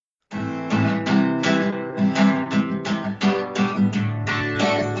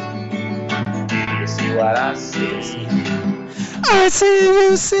what I see. I see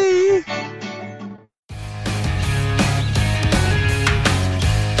you see.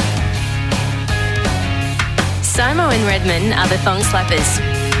 Somo and Redman are the Thong Slappers.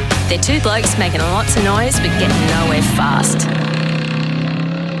 They're two blokes making lots of noise but getting nowhere fast.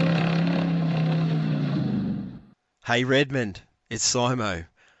 Hey Redmond, it's Simo.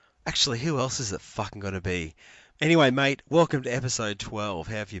 Actually, who else is it fucking got to be? Anyway, mate, welcome to episode 12.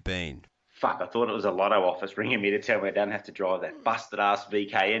 How have you been? Fuck, I thought it was a lotto office ringing me to tell me I don't have to drive that busted ass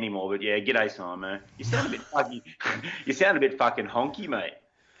VK anymore. But yeah, g'day, Simo. You sound a bit fucking, you sound a bit fucking honky, mate.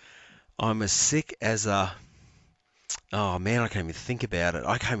 I'm as sick as a... Oh man, I can't even think about it.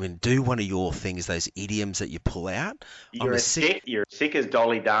 I can't even do one of your things, those idioms that you pull out. You're as sick as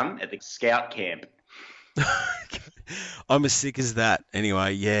Dolly Dunn at the scout camp. I'm as sick as that.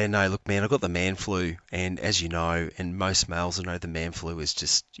 Anyway, yeah, no, look, man, I got the man flu, and as you know, and most males will know, the man flu is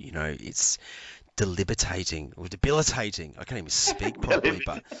just, you know, it's debilitating. I can't even speak properly,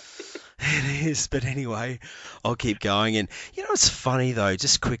 but it is. But anyway, I'll keep going. And you know, it's funny though.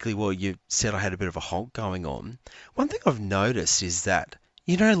 Just quickly, while you said I had a bit of a honk going on, one thing I've noticed is that,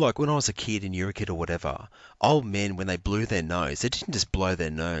 you know, like when I was a kid and you're a kid or whatever, old men, when they blew their nose, they didn't just blow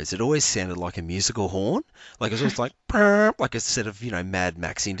their nose. It always sounded like a musical horn. Like it was always like, like a set of, you know, Mad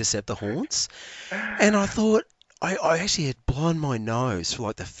Max Interceptor horns. And I thought, I actually had blown my nose for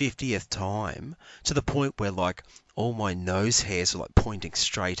like the 50th time to the point where like all my nose hairs were like pointing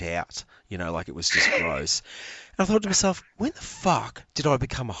straight out, you know, like it was just gross. And I thought to myself, when the fuck did I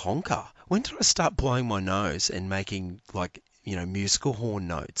become a honker? When did I start blowing my nose and making like, you know, musical horn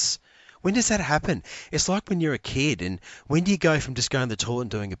notes? When does that happen? It's like when you're a kid, and when do you go from just going to the toilet and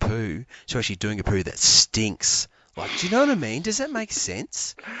doing a poo to actually doing a poo that stinks? Like, do you know what I mean? Does that make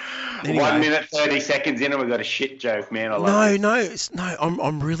sense? Anyway, 1 minute 30 seconds in and we've got a shit joke, man. I love it.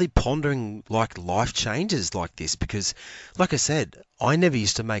 I'm really pondering like life changes like this because, like I said, I never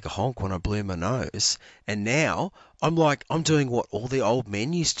used to make a honk when I blew my nose, and now I'm doing what all the old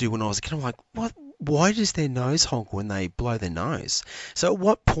men used to do when I was a kid. I'm like, what? Why does their nose honk when they blow their nose? So at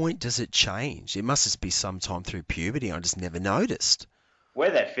what point does it change? It must just be sometime through puberty. I just never noticed.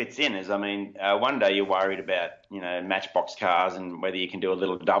 Where that fits in is, I mean, one day you're worried about, you know, matchbox cars and whether you can do a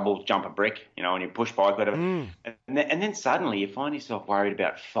little double, jump a brick, you know, on your push bike, whatever. And then suddenly you find yourself worried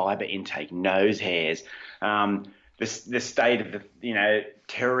about fibre intake, nose hairs, the state of the, you know,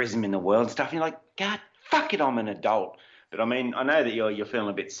 terrorism in the world and stuff. And you're like, God, fuck it, I'm an adult. But I mean, I know that you're feeling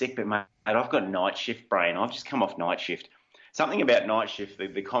a bit sick, but mate, I've got night shift brain. I've just come off night shift. Something about night shift,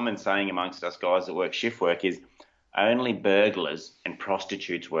 the common saying amongst us guys that work shift work is only burglars and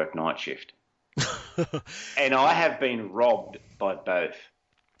prostitutes work night shift. And I have been robbed by both.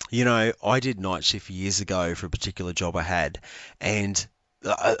 You know, I did night shift years ago for a particular job I had, and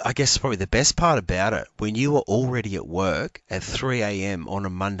I guess probably the best part about it, when you were already at work at 3 a.m. on a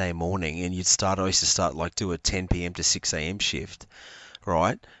Monday morning, and I used to start like do a 10 p.m. to 6 a.m. shift,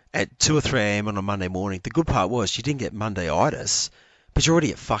 right? At 2 or 3 a.m. on a Monday morning, the good part was you didn't get Monday-itis, but you're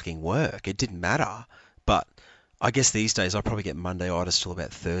already at fucking work. It didn't matter. But I guess these days I probably get Monday-itis till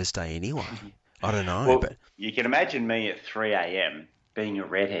about Thursday anyway. I don't know. Well, but you can imagine me at 3 a.m. being a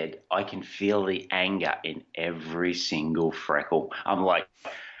redhead. I can feel the anger in every single freckle. I'm like,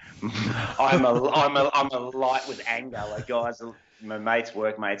 I'm a light with anger. Like guys, my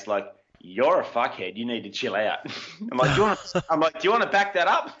workmates, like, you're a fuckhead. You need to chill out. I'm like, do you want to back that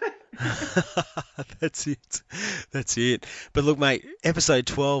up? That's it. But look, mate, episode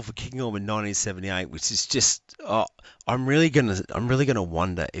 12, we're kicking on with 1978, which is just, I'm really gonna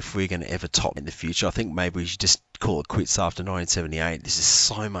wonder if we're gonna ever top in the future. I think maybe we should just call it quits after 1978. This is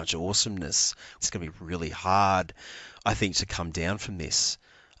so much awesomeness. It's gonna be really hard, I think, to come down from this.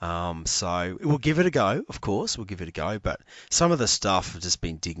 So we'll give it a go, of course, but some of the stuff I've just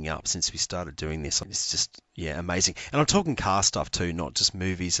been digging up since we started doing this. It's just, yeah, amazing. And I'm talking car stuff too, not just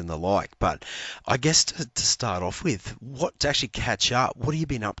movies and the like. But I guess to start off with, to actually catch up, what have you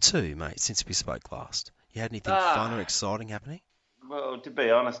been up to, mate, since we spoke last? You had anything fun or exciting happening? Well, to be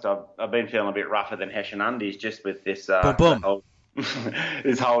honest, I've been feeling a bit rougher than Hessian undies just with this,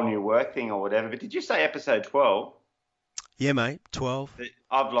 this whole new work thing or whatever. But did you say episode 12? Yeah, mate, 12.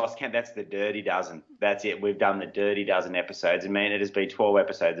 I've lost count. That's the dirty dozen. That's it. We've done the dirty dozen episodes. And, man, it has been 12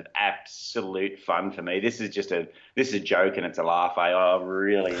 episodes of absolute fun for me. This is a joke and it's a laugh. I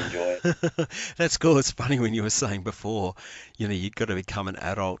really enjoy it. That's cool. It's funny when you were saying before, you know, you've got to become an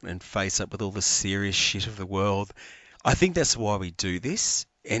adult and face up with all the serious shit of the world. I think that's why we do this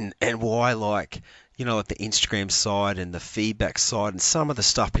and why, like, you know, like the Instagram side and the feedback side and some of the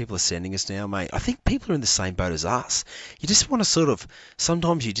stuff people are sending us now, mate. I think people are in the same boat as us. You just want to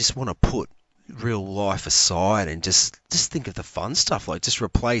sometimes you just want to put real life aside and just think of the fun stuff. Like, just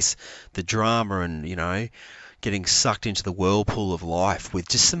replace the drama and, getting sucked into the whirlpool of life with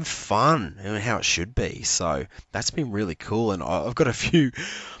just some fun and how it should be. So that's been really cool. And I've got a few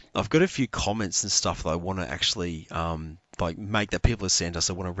comments and stuff that I want to actually make that people have sent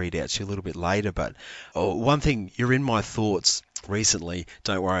us. I want to read out to you a little bit later. But one thing, you're in my thoughts recently.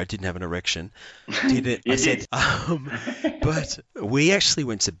 Don't worry, I didn't have an erection. Did it? I said, but we actually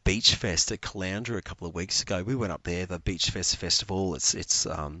went to Beach Fest at Caloundra a couple of weeks ago. We went up there, the Beach Fest festival. It's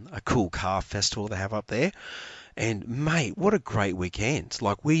a cool car festival they have up there. And mate, what a great weekend!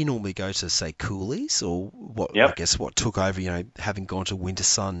 Like, we normally go to, say, Coolies, or what I guess what took over, having gone to Winter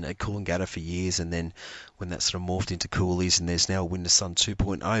Sun at Coolangatta for years, and then when that sort of morphed into Coolies, and there's now Winter Sun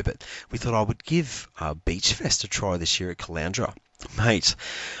 2.0. But we thought I would give Beach Fest a try this year at Caloundra. Mate,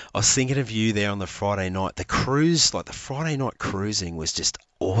 I was thinking of you there on the Friday night. The cruise, like the Friday night cruising, was just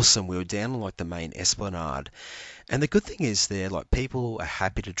awesome. We were down on like the main esplanade. And the good thing is there, like, people are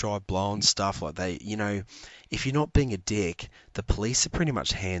happy to drive blown stuff. Like, they, if you're not being a dick, the police are pretty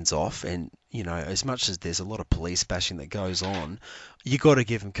much hands off. And, as much as there's a lot of police bashing that goes on, you got to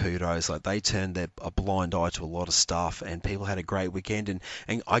give them kudos. Like, they turned a blind eye to a lot of stuff, and people had a great weekend.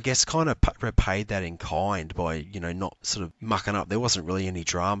 And I guess kind of repaid that in kind by, not sort of mucking up. There wasn't really any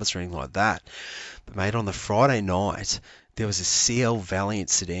dramas or anything like that. But, mate, on the Friday night, there was a CL Valiant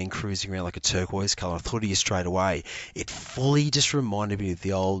sedan cruising around like a turquoise colour. I thought of you straight away. It fully just reminded me of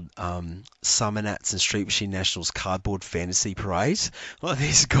the old Summer Nats and Street Machine Nationals cardboard fantasy parade. Like,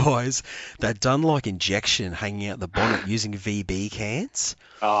 these guys, they'd done like injection hanging out the bonnet using VB cans.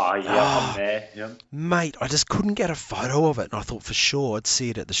 Oh, yeah, I'm there. Yep. Mate, I just couldn't get a photo of it. And I thought for sure I'd see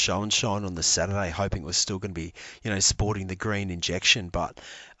it at the Show and Shine on the Saturday, hoping it was still going to be, sporting the green injection. But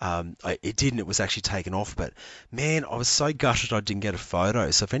it didn't. It was actually taken off. But, man, I was so gutted I didn't get a photo.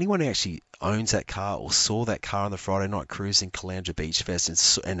 So if anyone actually owns that car or saw that car on the Friday night cruise in Caloundra Beach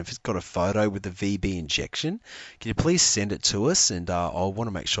Fest and if it's got a photo with the VB injection, can you please send it to us? And I want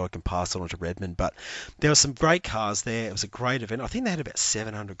to make sure I can pass it on to Redmond. But there were some great cars there. It was a great event. I think they had about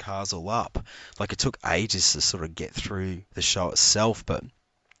 700 cars all up. Like, it took ages to sort of get through the show itself. But,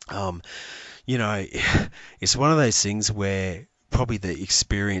 it's one of those things where probably the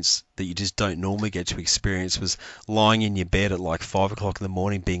experience that you just don't normally get to experience was lying in your bed at like 5 o'clock in the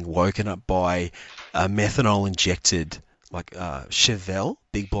morning, being woken up by a methanol injected Chevelle,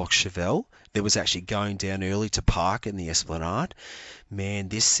 big block Chevelle, that was actually going down early to park in the Esplanade. Man,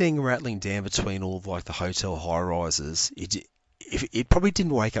 this thing rattling down between all of like the hotel high rises, it probably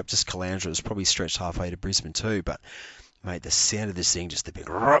didn't wake up just Caloundra. It was probably stretched halfway to Brisbane too. But mate, the sound of this thing, just the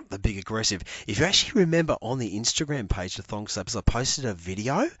big aggressive. If you actually remember on the Instagram page of Thong Slappers, I posted a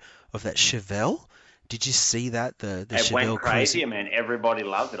video of that Chevelle. Did you see that? The it Chevelle went crazy, cruising? man. Everybody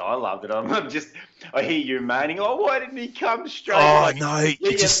loved it. I loved it. I hear you moaning. Oh, why didn't he come straight? Oh, no,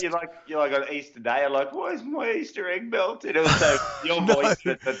 you're like on Easter Day. I'm like, why is my Easter egg melted? It was so your voice.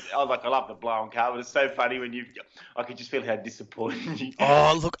 I was like, I love the blown car, but it's so funny when I could just feel how disappointed you.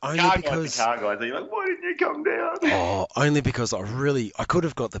 Oh, look, only because the car guys. You're like, why didn't you come down? Oh, only because I could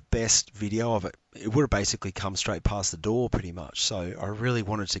have got the best video of it. It would have basically come straight past the door pretty much. So I really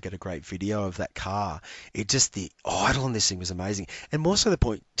wanted to get a great video of that car. The idle on this thing was amazing. And more so the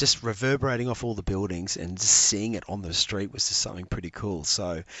point, just reverberating off all the buildings and just seeing it on the street was just something pretty cool.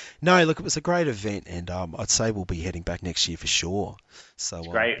 So, no, look, it was a great event, and I'd say we'll be heading back next year for sure. So it's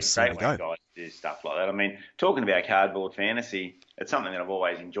great when guys do stuff like that. I mean, talking about cardboard fantasy, it's something that I've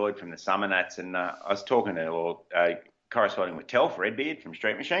always enjoyed from the Summer Nats. And I was talking to corresponding with Telf Redbeard from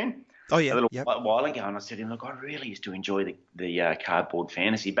Street Machine. Oh, yeah. A little while ago, and I said to him, look, I really used to enjoy the cardboard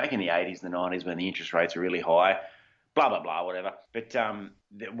fantasy back in the 80s and the 90s when the interest rates were really high, blah, blah, blah, whatever. But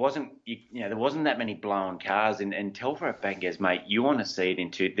there wasn't that many blown cars. And Telfer back goes, mate, you want to see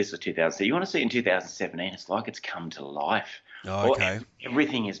it this was 2000. You want to see it in 2017. It's like it's come to life. Oh, okay.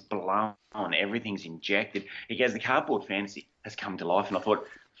 Everything is blown. Everything's injected. He goes, the cardboard fantasy has come to life. And I thought,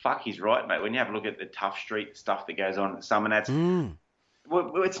 fuck, he's right, mate. When you have a look at the tough street stuff that goes on at the Summer Nats,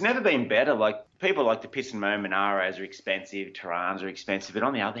 well, it's never been better. Like, people like to piss and moan, Monaros are expensive, Terrans are expensive, but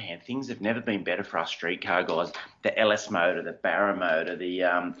on the other hand, things have never been better for us streetcar guys. The LS motor, the Barra motor,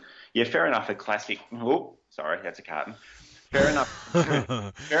 fair enough, a classic. Oh, sorry, that's a carton. Fair enough.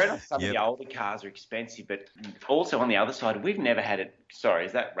 Fair enough. Some of the older cars are expensive, but also on the other side, we've never had it. Sorry,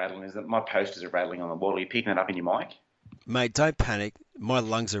 is that rattling? Is that my posters are rattling on the wall? Are you picking it up in your mic? Mate, don't panic. My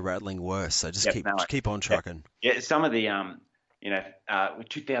lungs are rattling worse, so just keep on trucking. Yeah, some of the with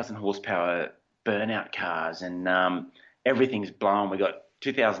 2,000 horsepower burnout cars, and everything's blown. We've got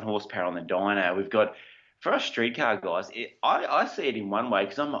 2,000 horsepower on the dyno. We've got for us streetcar guys, I see it in one way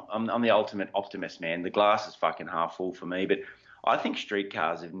because I'm the ultimate optimist, man. The glass is fucking half full for me, but I think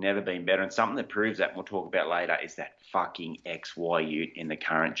streetcars have never been better. And something that proves that, and we'll talk about later, is that fucking XY Ute in the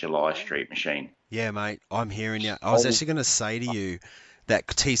current July Street machine. Yeah, mate, I'm hearing you. I was actually going to say to you that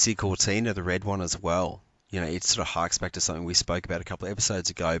TC Cortina, the red one as well. You know, it sort of harks back to something we spoke about a couple of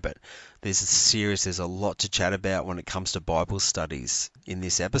episodes ago, but there's a lot to chat about when it comes to Bible studies in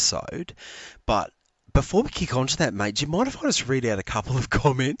this episode. But before we kick on to that, mate, do you mind if I just read out a couple of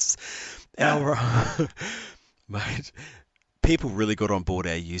comments? Mate, people really got on board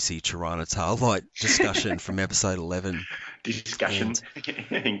our UC Tirana Taillight discussion from episode 11. Discussion,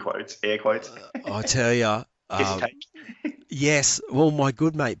 in quotes, air quotes. I tell you, yes, well, my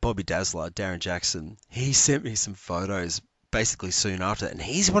good mate Bobby Dazzler, Darren Jackson, he sent me some photos basically soon after that, and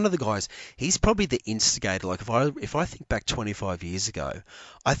he's one of the guys, he's probably the instigator. Like, if I think back 25 years ago,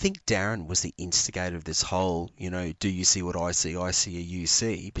 I think Darren was the instigator of this whole, you know, do you see what I see a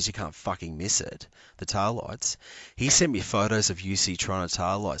UC, but you can't fucking miss it, the taillights. He sent me photos of UC Tirana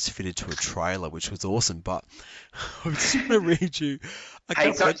taillights fitted to a trailer, which was awesome, but I'm just going to read you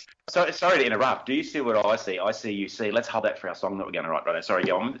Hey, sorry to interrupt. Do you see what I see? I see UC. Let's hold that for our song that we're going to write right now. Sorry,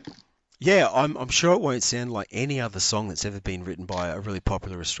 go on. Yeah, I'm sure it won't sound like any other song that's ever been written by a really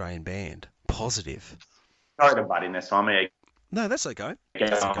popular Australian band. Positive. Sorry to butt in there, Simon. No, that's okay.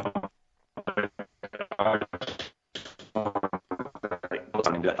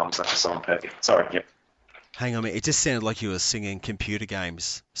 Sorry. Yep. Hang on, mate. It just sounded like you were singing computer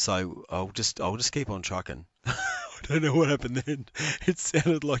games, so I'll just keep on trucking. I don't know what happened then. It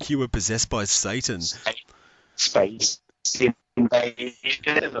sounded like you were possessed by Satan. Space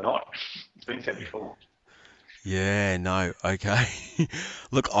invasion or not? It's been said before. Yeah, no, okay.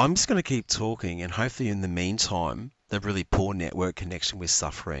 Look, I'm just going to keep talking, and hopefully in the meantime, the really poor network connection we're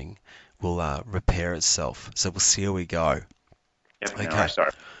suffering will repair itself. So we'll see how we go. Yep, Okay. No,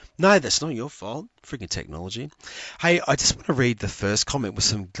 sorry. No, that's not your fault. Freaking technology. Hey, I just want to read the first comment with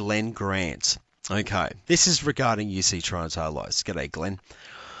some Glenn Grant. Okay, this is regarding UC Tirana taillights. G'day, Glenn.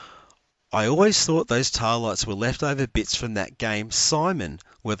 I always thought those taillights were leftover bits from that game Simon,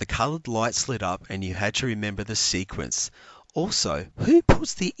 where the coloured lights lit up and you had to remember the sequence. Also, who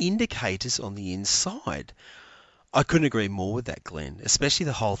puts the indicators on the inside? I couldn't agree more with that, Glenn, especially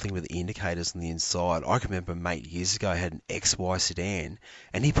the whole thing with the indicators on the inside. I can remember a mate years ago had an XY sedan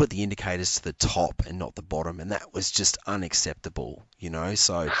and he put the indicators to the top and not the bottom, and that was just unacceptable, you know.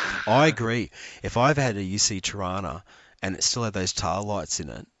 So I agree. If I've had a UC Tirana and it still had those tail lights in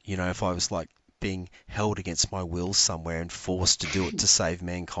it, you know, if I was like being held against my will somewhere and forced to do it to save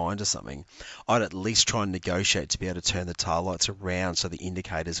mankind or something, I'd at least try and negotiate to be able to turn the tail lights around so the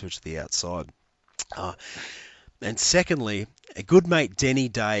indicators were to the outside. And secondly, a good mate, Denny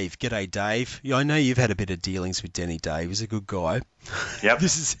Dave. G'day, Dave. Yeah, I know you've had a bit of dealings with Denny Dave. He's a good guy. Yep.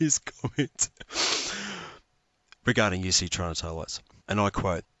 This is his comment regarding UC Tirana taillights. And I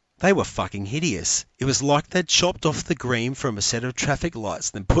quote, "They were fucking hideous. It was like they'd chopped off the green from a set of traffic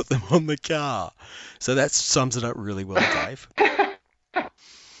lights and then put them on the car." So that sums it up really well, Dave.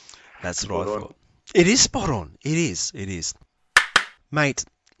 That's what I thought. It is spot on. It is. Mate,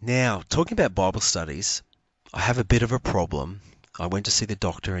 now, talking about Bible studies, I have a bit of a problem. I went to see the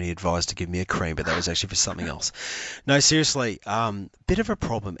doctor and he advised to give me a cream, but that was actually for something else. No, seriously, bit of a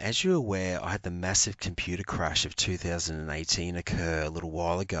problem. As you're aware, I had the massive computer crash of 2018 occur a little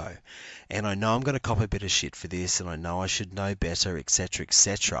while ago. And I know I'm going to cop a bit of shit for this, and I know I should know better, etc.,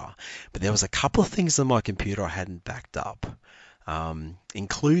 etc. But there was a couple of things on my computer I hadn't backed up,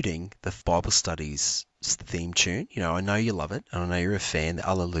 including the Bible Studies theme tune. You know, I know you love it, and I know you're a fan, the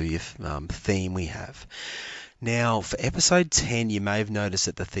Alleluia theme we have. Now, for episode 10, you may have noticed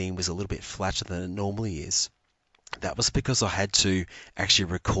that the theme was a little bit flatter than it normally is. That was because I had to actually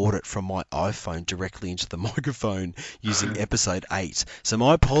record it from my iPhone directly into the microphone using episode 8. So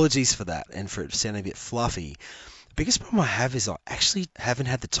my apologies for that and for it sounding a bit fluffy. The biggest problem I have is I actually haven't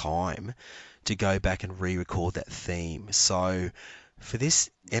had the time to go back and re-record that theme. So for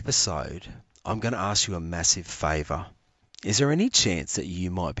this episode, I'm going to ask you a massive favour. Is there any chance that you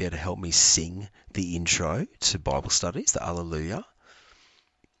might be able to help me sing the intro to Bible Studies, the Alleluia?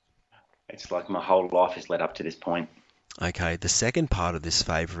 It's like my whole life has led up to this point. Okay, the second part of this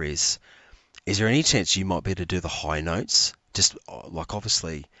favour is there any chance you might be able to do the high notes? Just, like,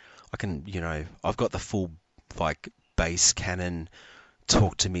 obviously, I can, you know, I've got the full, like, bass canon,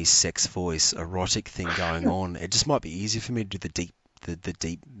 talk to me, sex voice, erotic thing going on. It just might be easier for me to do the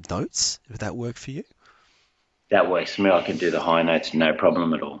deep notes. Would that work for you? That works for me. I can do the high notes, no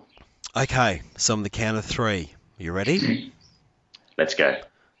problem at all. Okay, so on the count of 3. You ready? Let's go.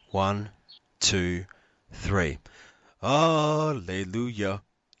 1, 2, 3. Hallelujah.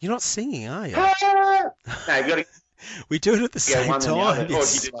 You're not singing, are you? No, you got to We do it at the go same one and the other. time, you Or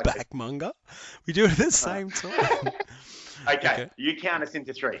do you do like this? spackmonger. We do it at the same time. Okay, you count us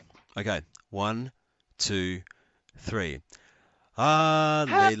into 3. Okay, 1, 2, 3.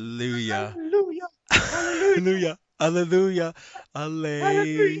 Hallelujah. Hallelujah. Hallelujah. Hallelujah.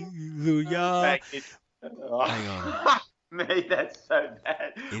 Hallelujah. Hang on. Mate, that's so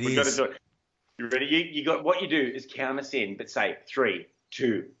bad. We've got to is. do it. You ready? You got what you do is count us in, but say 3,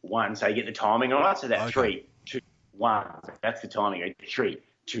 2, 1. So you get the timing right. So that's Okay. 3, 2, 1. That's the timing. 3,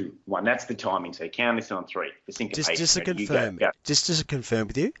 2, 1. That's the timing. So count us in on 3. The syncopation. Just to Ready? You confirm, go. just to confirm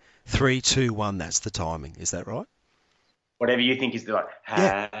with you, 3, 2, 1. That's the timing. Is that right? Whatever you think is the right.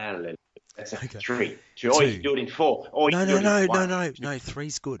 Yeah. Hallelujah. That's Okay. 3, 2. Or you can do it in 4. Or you No, can do no, it in no, 1, no, no, 2, no.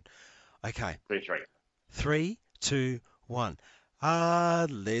 3's good. Okay. 3, 3. 3, 2, 1.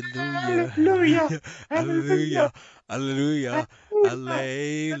 Hallelujah. Hallelujah. Hallelujah. Hallelujah.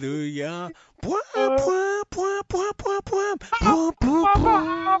 Hallelujah. Bwah, bwah, bwah, bwah, bwah, bwah. Bwah,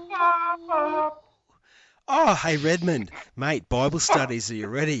 bwah, bwah. Oh, hey Redmond, mate, Bible studies, are you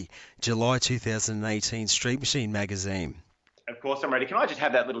ready? July 2018, Street Machine magazine. Of course, I'm ready. Can I just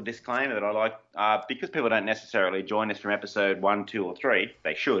have that little disclaimer that I like? Because people don't necessarily join us from episode 1, 2, or 3,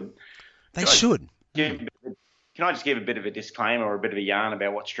 they should. They should. Can I just give a bit of a disclaimer or a bit of a yarn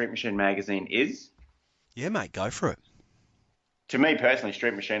about what Street Machine magazine is? Yeah, mate, go for it. To me personally,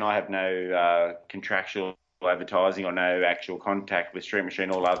 Street Machine, I have no contractual advertising or no actual contact with Street Machine,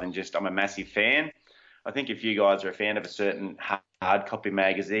 all other than just I'm a massive fan. I think if you guys are a fan of a certain hard copy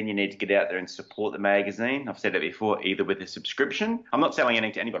magazine, you need to get out there and support the magazine. I've said it before, either with a subscription. I'm not selling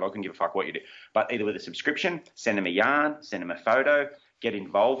anything to anybody. I couldn't give a fuck what you do. But either with a subscription, send them a yarn, send them a photo, get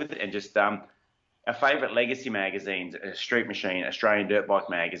involved with it, and just our favourite legacy magazines, Street Machine, Australian Dirt Bike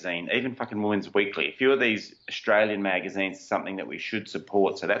Magazine, even fucking Women's Weekly. A few of these Australian magazines are something that we should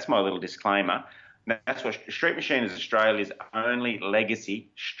support. So that's my little disclaimer. That's what Street Machine is Australia's only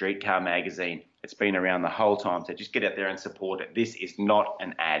legacy streetcar magazine. It's been around the whole time, so just get out there and support it. This is not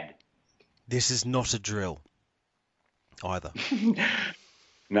an ad. This is not a drill either.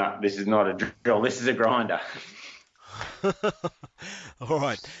 No, this is not a drill. This is a grinder. All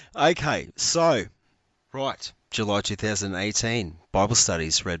right. Okay, so, right, July 2018, Bible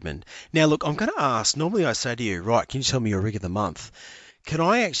studies, Redmond. Now, look, I'm going to ask, normally I say to you, right, can you tell me your rig of the month? Can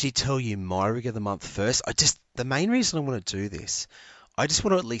I actually tell you my rig of the month first? The main reason I want to do this, I just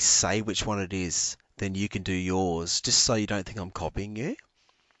want to at least say which one it is, then you can do yours, just so you don't think I'm copying you,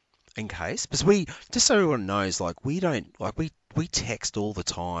 in case. Because just so everyone knows, like, we text all the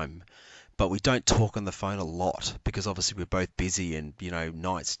time, but we don't talk on the phone a lot because obviously we're both busy and,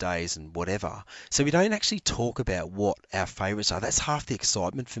 nights, days and whatever. So we don't actually talk about what our favourites are. That's half the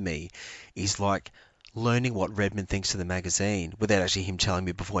excitement for me, is like learning what Redmond thinks of the magazine without actually him telling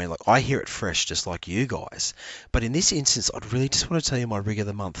me beforehand. Like, I hear it fresh just like you guys. But in this instance, I'd really just want to tell you my rig of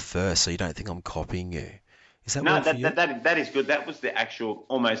the month first so you don't think I'm copying you. Is that right for you? That is good. That was the actual,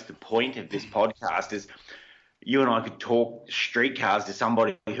 almost the point of this podcast, is you and I could talk streetcars to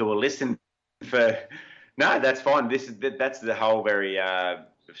somebody who will listen for... No, that's fine. That's the whole very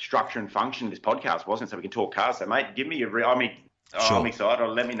structure and function of this podcast, wasn't it? So we can talk cars. So, mate, give me your... Sure. I'm excited.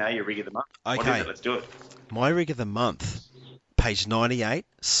 Let me know your rig of the month. Okay. What is it? Let's do it. My rig of the month, page 98,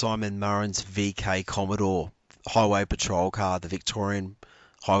 Simon Murren's VK Commodore highway patrol car, the Victorian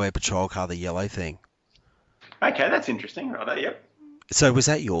highway patrol car, the yellow thing. Okay, that's interesting. Right, yep. So was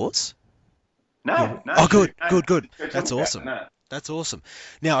that yours? No. Yeah. No. Oh, good. No. That's awesome. No. That's awesome.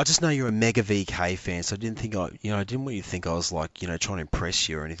 Now, I just know you're a mega VK fan, so I didn't want you to think I was like, trying to impress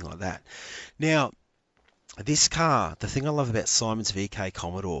you or anything like that. Now, this car, the thing I love about Simon's VK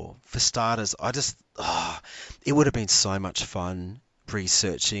Commodore, for starters, it would have been so much fun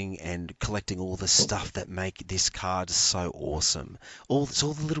researching and collecting all the stuff that make this car just so awesome. It's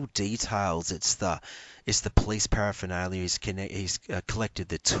all the little details. It's the police paraphernalia. He's collected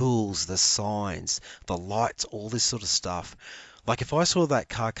the tools, the signs, the lights, all this sort of stuff. Like, if I saw that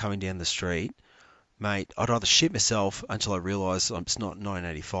car coming down the street, mate, I'd either shit myself until I realise it's not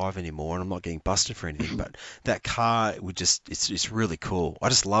 1985 anymore and I'm not getting busted for anything, but that car it's really cool. I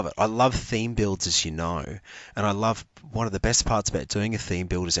just love it. I love theme builds, as you know, and I love, one of the best parts about doing a theme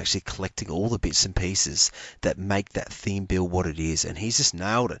build is actually collecting all the bits and pieces that make that theme build what it is, and he's just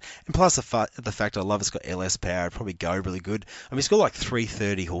nailed it. And plus the fact I love it's got LS power, it'd probably go really good. I mean, it's got like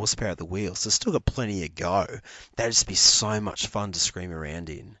 330 horsepower at the wheels, so it's still got plenty of go. That'd just be so much fun to scream around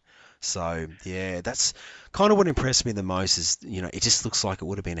in. So, yeah, that's kind of what impressed me the most is, it just looks like it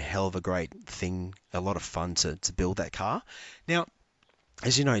would have been a hell of a great thing, a lot of fun to build that car. Now,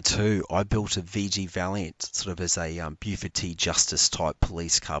 As you know too, I built a VG Valiant sort of as a Buford T. Justice type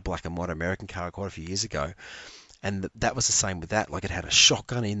police car, black and white American car, quite a few years ago. And that was the same with that. Like, it had a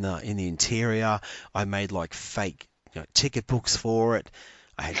shotgun in the interior. I made like fake, ticket books for it.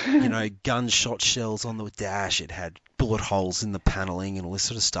 I had, gunshot shells on the dash. It had bullet holes in the paneling and all this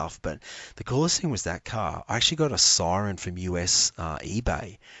sort of stuff. But the coolest thing was that car. I actually got a siren from US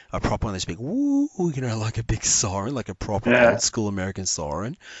eBay, a proper one, this big woo, like a big siren, like a proper old school American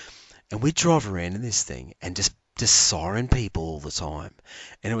siren. And we'd drive around in this thing and just siren people all the time.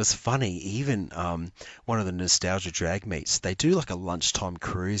 And it was funny, even one of the Nostalgia drag meets, they do like a lunchtime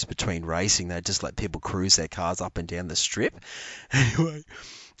cruise between racing. They just let people cruise their cars up and down the strip. Anyway,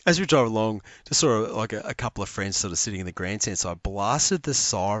 as we drove along, just saw like a couple of friends sort of sitting in the grandstand, so I blasted the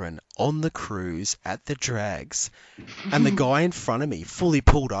siren on the cruise at the drags, and the guy in front of me fully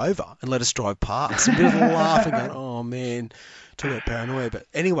pulled over and let us drive past. And we were laughing, going, "Oh man, talk about paranoia." But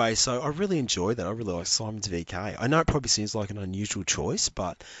anyway, so I really enjoyed that. I really like Simon's VK. I know it probably seems like an unusual choice,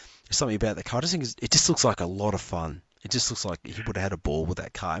 but there's something about the car. I just think it just looks like a lot of fun. It just looks like he would have had a ball with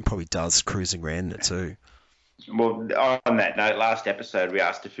that car, and probably does cruising around in it too. Well, on that note, last episode we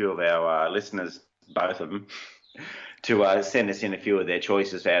asked a few of our listeners, both of them, to send us in a few of their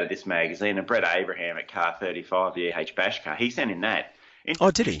choices out of this magazine. And Brett Abraham at Car 35, the EH Bash car, he sent in that. Did he?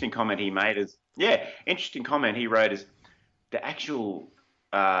 Interesting comment he made is, interesting comment he wrote is, the actual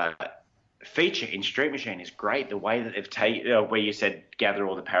feature in Street Machine is great. The way that they've taken, where you said gather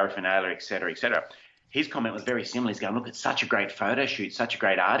all the paraphernalia, et cetera, et cetera. His comment was very similar. He's going, look, it's such a great photo shoot, such a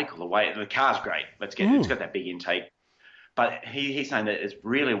great article. The car's great. It's got that big intake. But he's saying that it's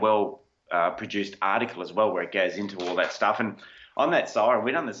really well produced article as well, where it goes into all that stuff. And on that siren,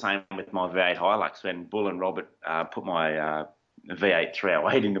 we've done the same with my V8 Hilux. When Bull and Robert put my V8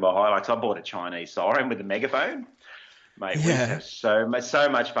 308 into my Hilux, I bought a Chinese siren with a megaphone. Mate, we have so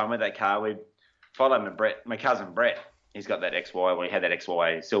much fun with that car. We followed my cousin Brett. He's got that XY. We had that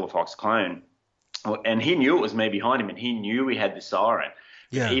XY Silver Fox clone. And he knew it was me behind him, and he knew we had the siren.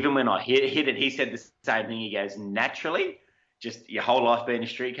 Yeah. Even when I hit it, he said the same thing. He goes, naturally, just your whole life being a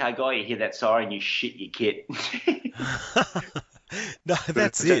street car guy, you hear that siren, you shit your kit. No,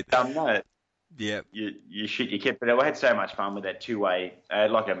 that's it. No, yeah. You shit your kit. But I had so much fun with that two-way,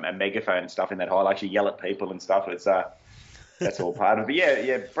 like a megaphone and stuff in that Hilux. You yell at people and stuff. It's that's all part of it. But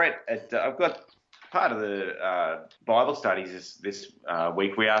yeah, Brett, I've got part of the Bible studies this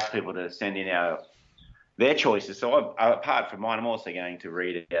week. We asked people to send in their choices. So apart from mine, I'm also going to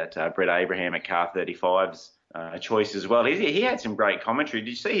read out Brett Abraham at Car 35's choice as well. He had some great commentary. Did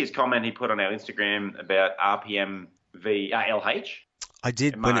you see his comment he put on our Instagram about RPM v LH? I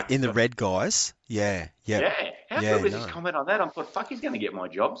did, in the red guys. Yeah. How good was his comment on that? I thought, fuck, he's going to get my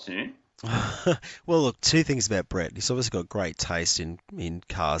job soon. Well, look, two things about Brett. He's obviously got great taste in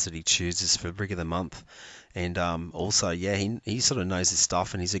cars that he chooses for Rig of the Month. And also, he sort of knows his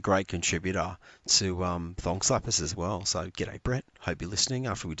stuff, and he's a great contributor to Thong Slappers as well. So, g'day, Brett. Hope you're listening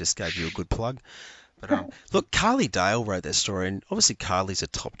after we just gave you a good plug. But look, Carly Dale wrote that story, and obviously Carly's a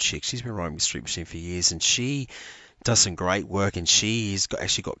top chick. She's been riding with Street Machine for years, and she does some great work, and she's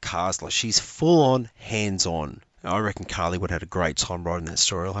actually got cars. Like, she's full-on, hands-on. I reckon Carly would have had a great time writing that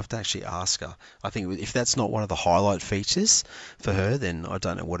story. I'll have to actually ask her. I think if that's not one of the highlight features for her, then I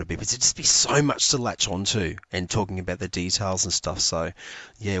don't know what it'd be. But it'd just be so much to latch onto and talking about the details and stuff. So,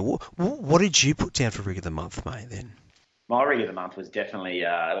 yeah, what did you put down for Rig of the Month, mate, then? My Rig of the Month was definitely,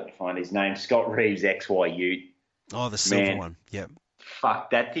 let me find his name, Scott Reeves XY Ute. Oh, the silver one, yep. Fuck,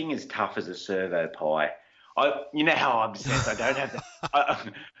 that thing is tough as a servo pie. You know how I'm obsessed. I don't have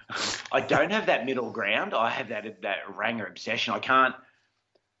that. I don't have that middle ground. I have that Ranger obsession.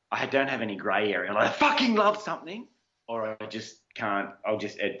 I don't have any grey area. I fucking love something, or I just can't.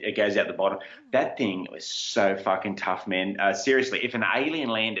 It goes out the bottom. That thing was so fucking tough, man. Seriously, if an alien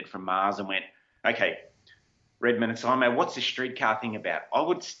landed from Mars and went, okay, Redmond and Simon, what's the streetcar thing about? I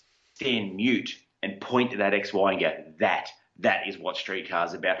would stand mute and point to that XY and go, that is what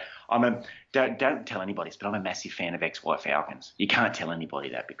streetcar's about. Don't tell anybody, but I'm a massive fan of XY Falcons. You can't tell anybody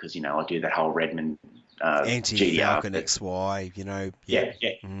that because, I do that whole Redmond anti-Falcon XY, Yeah.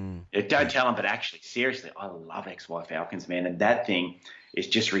 Don't tell them, but actually, seriously, I love XY Falcons, man. And that thing is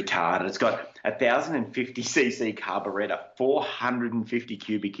just retarded. It's got 1,050cc carburetor, 450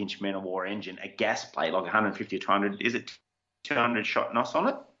 cubic inch Man of War engine, a gas plate, like 150 or 200. Is it 200 shot NOS on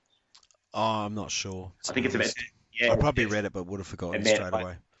it? Oh, I'm not sure. I think it's about... I probably read it, but would have forgotten straight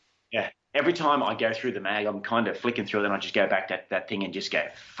away. Yeah. Every time I go through the mag, I'm kind of flicking through it, and I just go back to that thing and just go,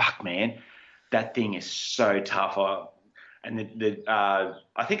 fuck, man, that thing is so tough. I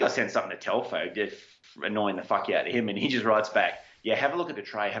think I sent something to Telfo, just annoying the fuck out of him, and he just writes back, yeah, have a look at the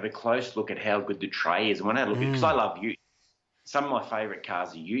tray. Have a close look at how good the tray is. And when I look at, because I love Utes. Some of my favourite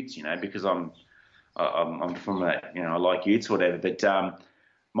cars are Utes, because I'm from that, I like Utes or whatever. But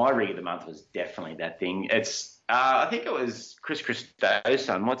my rig of the month was definitely that thing. It's I think it was Chris Christo's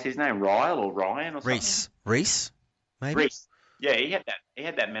son. What's his name? Ryan or something? Reese, maybe. Reese. Yeah, he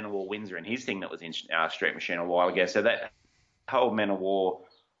had that Men of War Windsor in his thing that was in Street Machine a while ago. So that whole Men of War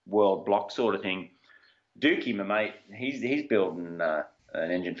world block sort of thing. Dookie, my mate, he's building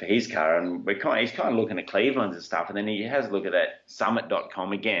an engine for his car, and he's kind of looking at Cleveland's and stuff, and then he has a look at that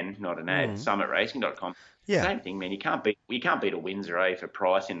Summit.com again, not an ad, SummitRacing.com. Yeah. Same thing, man. You can't beat a Windsor for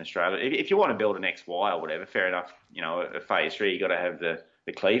price in Australia. If you want to build an XY or whatever, fair enough. A Phase 3, you got to have the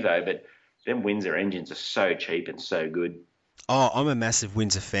Clevo, but them Windsor engines are so cheap and so good. Oh, I'm a massive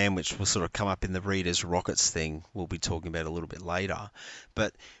Windsor fan, which will sort of come up in the Reader's Rockets thing we'll be talking about a little bit later.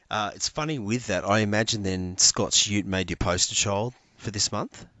 But it's funny with that. I imagine then Scott's Ute made your poster child for this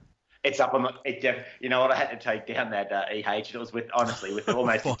month? It's up on you know what? I had to take down that EH. It was with almost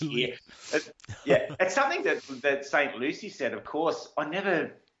a year. It's something that St. Lucy said. Of course, I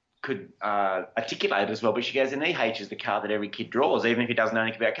never could articulate it as well, but she goes, an EH is the car that every kid draws, even if he doesn't know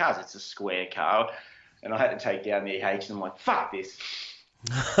anything about cars. It's a square car. And I had to take down the EH, and I'm like, fuck this.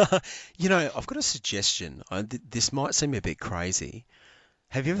 I've got a suggestion. This might seem a bit crazy.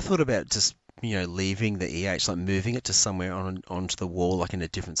 Have you ever thought about just leaving the EH, like moving it to somewhere onto the wall, like in a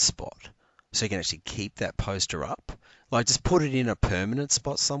different spot, so you can actually keep that poster up? Like, just put it in a permanent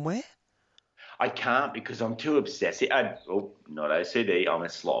spot somewhere? I can't, because I'm too obsessive. Not OCD, I'm a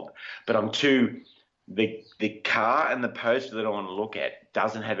slob. But I'm too... The car and the poster that I want to look at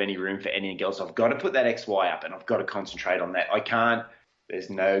doesn't have any room for anything else. I've got to put that XY up, and I've got to concentrate on that. I can't... There's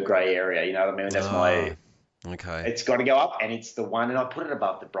no grey area, you know what I mean? That's my... Okay. It's got to go up, and it's the one, and I put it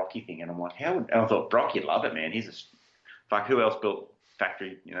above the Brocky thing, and I'm like, and I thought, Brock, you'd love it, man. Who else built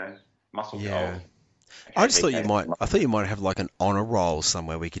factory, muscle cars? I just thought you might have like an honor roll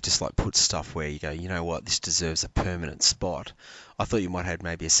somewhere where you could just like put stuff where you go, you know what, this deserves a permanent spot. I thought you might have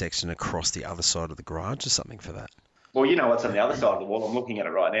maybe a section across the other side of the garage or something for that. Well, you know what's on the other side of the wall? I'm looking at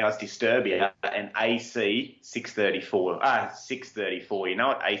it right now. It's Disturbia and AC 634. 634. You know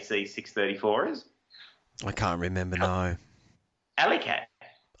what AC 634 is? I can't remember, no. Alley Cat.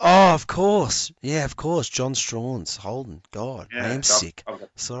 Oh, of course. Yeah, of course. John Strauns, Holden. God, Yeah, name's sick.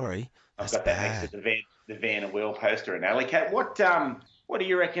 Sorry. I've got that next to the van and wheel poster and Alley Cat. What do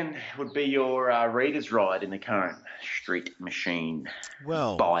you reckon would be your reader's ride in the current Street Machine?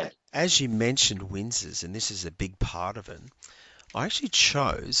 Well, as you mentioned Windsors, and this is a big part of it, I actually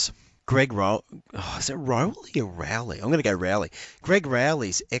chose Greg is it Rowley or Rowley? I'm going to go Rowley. Greg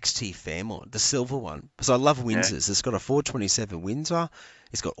Rowley's XT Fairmont, the silver one, because I love Windsors. It's got a 427 Windsor.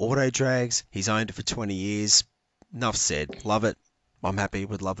 It's got auto drags. He's owned it for 20 years. Enough said. Love it. I'm happy.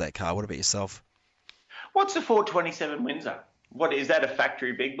 Would love that car. What about yourself? What's the 427 Windsor? What is that, a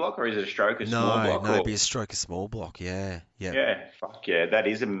factory big block, or is it a stroker small block? No, it'd be a stroker small block. Yeah. Yeah, fuck yeah, that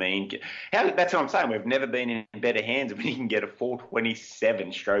is a mean. That's what I'm saying. We've never been in better hands when you can get a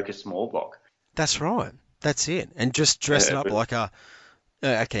 427 stroker small block. That's right. That's it. And just dress it up like an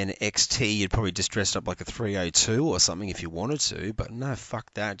XT. You'd probably just dress it up like a 302 or something if you wanted to. But no,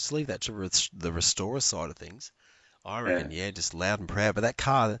 fuck that. Just leave that to the restorer side of things. I reckon, just loud and proud. But that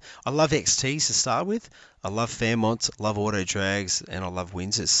car, I love XTs to start with. I love Fairmonts, love auto drags, and I love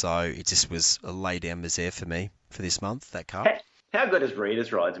Windsors. So it just was a lay down misère for me for this month, that car. How good is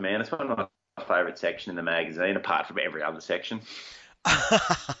Reader's Rides, man? It's one of my favourite sections in the magazine, apart from every other section.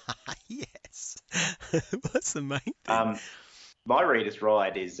 Yes. What's the main thing? My Reader's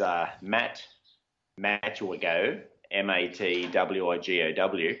Ride is Matt Matwigo,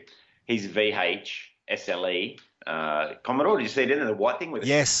 Matwigow. He's VH SLE. Commodore, did you see it in the white thing with it?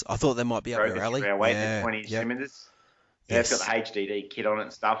 Yes, I thought that might be up your alley. The 20 cylinders. Yeah, it's got the HDD kit on it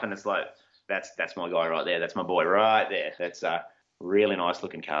and stuff, and it's like that's my guy right there. That's my boy right there. That's a really nice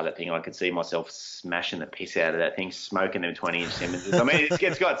looking car. That thing, I could see myself smashing the piss out of that thing, smoking them 20-inch Simmons. I mean,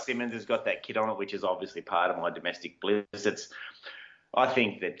 it's got Simmons, it's got that kit on it, which is obviously part of my domestic bliss. I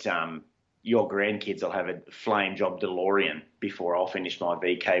think that your grandkids will have a flame job DeLorean before I'll finish my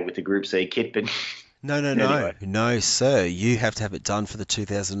VK with the Group C kit, but. No, sir. You have to have it done for the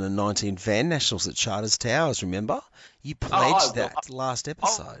 2019 Van Nationals at Charters Towers, remember? You pledged that last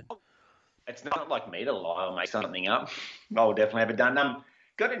episode. It's not like me to lie or make something up. I'll definitely have it done.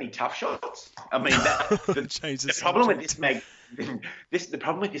 Got any tough shots? I mean, the problem with the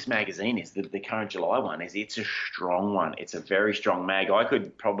problem with this magazine is that the current July one is it's a strong one. It's a very strong mag. I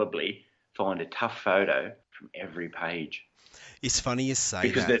could probably find a tough photo from every page. It's funny you say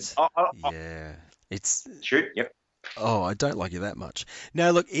because that. It's It's shoot. Yep. Oh, I don't like you that much.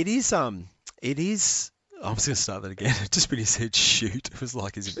 No, look, it is. It is. I was going to start that again. Just when you said shoot, it was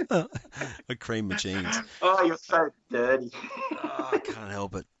like as if I creamed my jeans. Oh, you're so dirty. Oh, I can't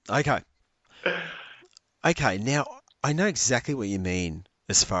help it. Okay. Okay, now I know exactly what you mean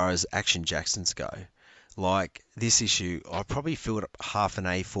as far as Action Jacksons go. Like this issue, I probably filled up half an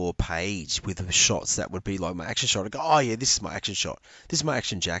A4 page with the shots that would be like my action shot. I go, oh yeah, this is my action shot. This is my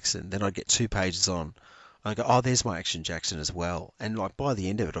Action Jackson. Then I'd get 2 pages on. I go, oh, there's my Action Jackson as well. And like by the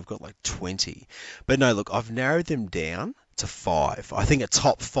end of it, I've got like 20. But no, look, I've narrowed them down to 5. I think a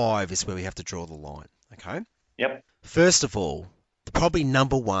top 5 is where we have to draw the line. Okay? Yep. First of all, probably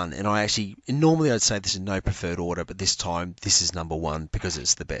number 1, and normally I'd say this in no preferred order, but this time this is number 1 because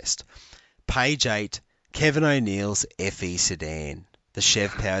it's the best. Page 8, Kevin O'Neill's FE sedan, the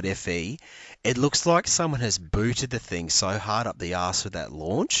Chev-powered FE. It looks like someone has booted the thing so hard up the arse for that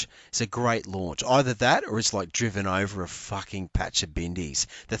launch. It's a great launch. Either that or it's like driven over a fucking patch of bindies.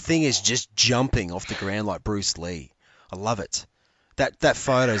 The thing is just jumping off the ground like Bruce Lee. I love it. That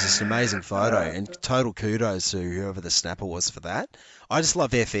photo is just an amazing photo, and total kudos to whoever the snapper was for that. I just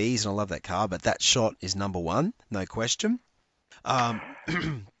love FEs and I love that car, but that shot is number 1, no question.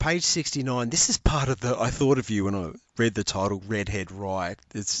 Page 69, this is part of the, I thought of you when I read the title, Redhead Riot.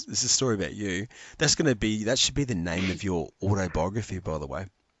 It's a story about you. That should be the name of your autobiography, by the way.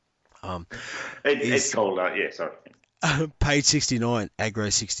 It's called, yeah, sorry. Page 69,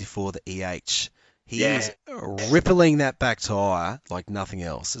 Agro 64, the EH. He is rippling that back tyre like nothing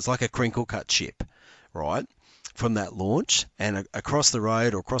else. It's like a crinkle cut chip, right? From that launch, and across the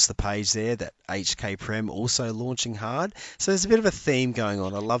road or across the page there, that HK Prem also launching hard. So there's a bit of a theme going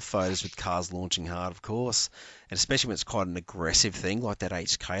on. I love photos with cars launching hard, of course, and especially when it's quite an aggressive thing like that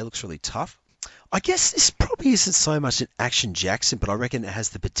HK looks really tough. I guess this probably isn't so much an Action Jackson, but I reckon it has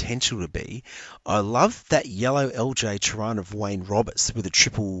the potential to be. I love that yellow LJ Turan of Wayne Roberts with a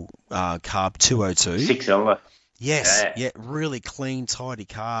triple carb 202. 6-cylinder. Yes, yeah, really clean, tidy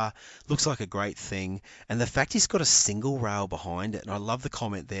car. Looks like a great thing. And the fact he's got a single rail behind it, and I love the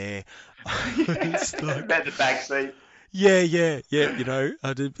comment there. It's like, about the back seat. Yeah. You know,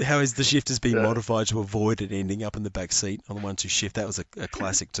 how is the shifters being modified to avoid it ending up in the back seat on the 1-2 shift? That was a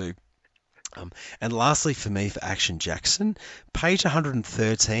classic too. And lastly for me, for Action Jackson, page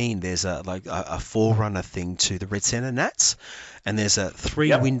 113, there's a forerunner thing to the Red Centre Nats, and there's a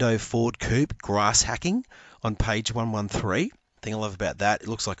 3-window Ford Coupe grass hacking on page 113. The thing I love about that, it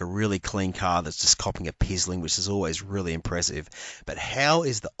looks like a really clean car that's just copping a pizzling, which is always really impressive. But how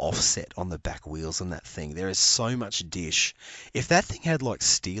is the offset on the back wheels on that thing? There is so much dish. If that thing had like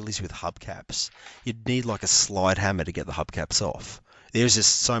steelies with hubcaps, you'd need like a slide hammer to get the hubcaps off. There's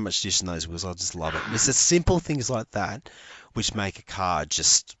just so much dish in those wheels. I just love it. And it's the simple things like that which make a car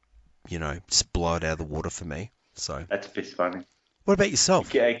just blow it out of the water for me. So that's a bit funny. What about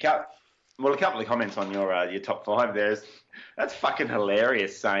yourself? Yeah, a couple of comments on your top 5 there. That's fucking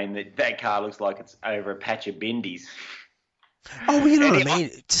hilarious, saying that car looks like it's over a patch of bindies. Oh, well, you know what I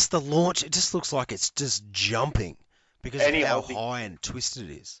mean? Just the launch, it just looks like it's just jumping because of how high and twisted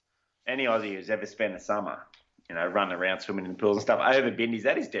it is. Any Aussie who's ever spent a summer, running around swimming in the pools and stuff over bindies,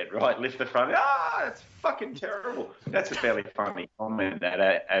 that is dead right. Lift the front. That's fucking terrible. That's a fairly funny comment,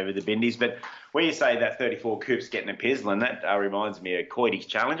 that over the bindies. But when you say that 34 Coupe's getting a pizzle, and that reminds me of Coity's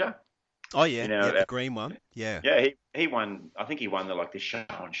Challenger. Oh, yeah, the green one. Yeah. Yeah, he won, I think he won the show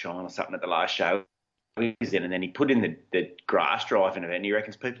on Shine or something at the last show he was in, and then he put in the grass drive in it, and he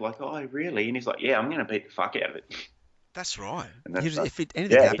reckons people are like, oh, really? And he's like, yeah, I'm going to beat the fuck out of it. That's right. If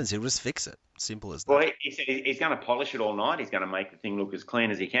anything happens, he'll just fix it. Simple as that. Well, he said he's going to polish it all night. He's going to make the thing look as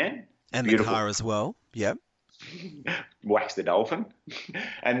clean as he can. And beautiful. The car as well. Yep. Wax the dolphin.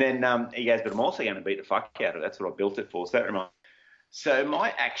 And then he goes, but I'm also going to beat the fuck out of it. That's what I built it for. So that reminds me. So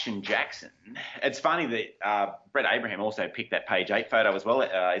my Action Jackson, it's funny that Brett Abraham also picked that page 8 photo as well.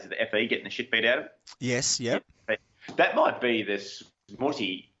 Is it the FE getting the shit beat out of it? Yes, yep. That might be the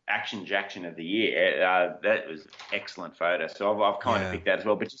smutty Action Jackson of the year. That was an excellent photo. So I've kind of picked that as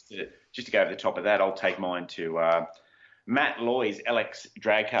well. But just to go over the top of that, I'll take mine to Matt Loy's LX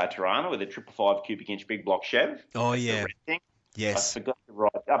drag car Tirana with a 555 cubic inch big block Chev. Oh, yeah. Yes. I forgot to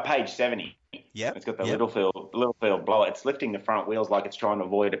write page 70. Yeah. It's got the little field blower. It's lifting the front wheels like it's trying to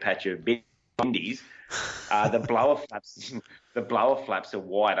avoid a patch of bindies. The blower flaps are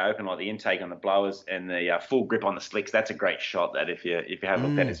wide open, like the intake on the blowers, and the full grip on the slicks. That's a great shot. That if you have a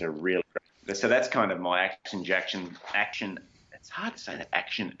look, that is a real. So that's kind of my Action Jackson. It's hard to say that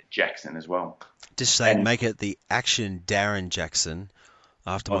Action Jackson as well. Just say make it the Action Darren Jackson.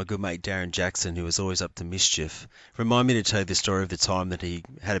 After my good mate Darren Jackson, who was always up to mischief. Remind me to tell you the story of the time that he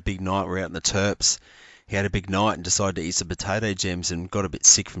had a big night. We're out in the Terps. he had a big night and decided to eat some potato gems and got a bit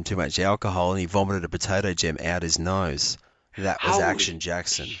sick from too much alcohol, and he vomited a potato gem out his nose. That was Action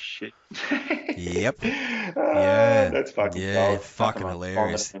Jackson. Shit. Yep. Yeah. That's fucking cold. Fucking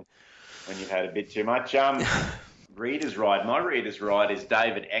hilarious. When you've had a bit too much. Reader's Ride. My Reader's Ride is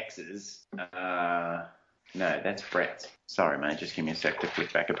David X's. No, that's Brett's. Sorry, mate. Just give me a sec to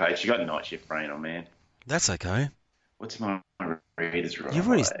flip back a page. You got night shift brain on, man. That's okay. What's my Reader's Ride? You've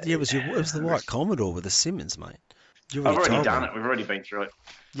already, it was the White Commodore with the Simmons, mate. I've already done it. We've already been through it.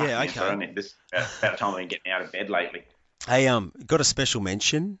 Yeah, okay. This about time I've been getting out of bed lately. Hey, got a special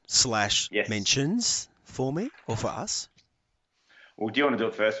mention / Yes. mentions for me or for us? Well, do you want to do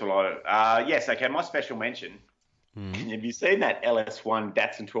it first? Yes, okay. My special mention. Have you seen that LS1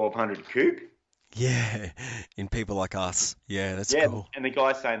 Datsun 1200 coupe? Yeah, in People Like Us. Yeah, that's cool. And the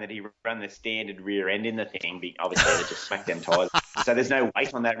guy's saying that he ran the standard rear end in the thing. Obviously, they just smacked them tyres. So there's no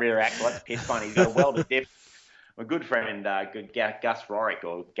weight on that rear axle. That's piss funny. He's got a welded diff. My good friend, Gus Rorick,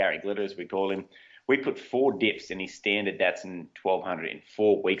 or Gary Glitter as we call him, we put 4 diffs in his standard Datsun 1200 in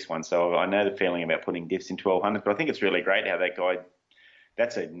 4 weeks once. So I know the feeling about putting diffs in 1200, but I think it's really great how that guy,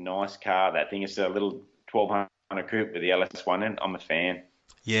 that's a nice car, that thing. It's a little 1200 coupe with the LS1 in. I'm a fan.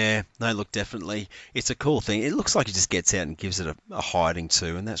 Yeah, no, look, definitely. It's a cool thing. It looks like he just gets out and gives it a hiding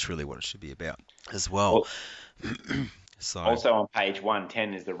too, and that's really what it should be about as well. So. Also on page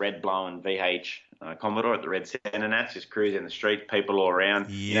 110 is the red blowing VH Commodore at the Red Centre Nats, just cruising the street, people all around.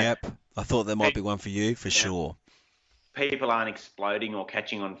 Yep. You know, I thought there might be one for you, for sure. People aren't exploding or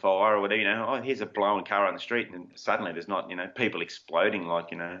catching on fire or whatever, oh, here's a blowing car on the street, and suddenly there's not, people exploding like,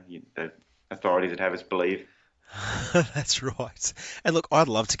 the authorities would have us believe. That's right. And look, I'd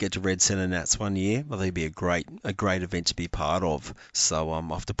love to get to Red Centre Nats one year. I think it'd be a great event to be part of. So I'll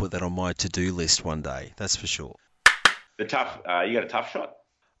have to put that on my to-do list one day. That's for sure. You got a tough shot?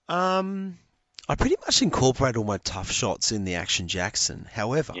 I pretty much incorporate all my tough shots in the Action Jackson.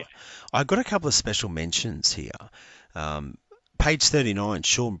 However, I've got a couple of special mentions here. Page 39,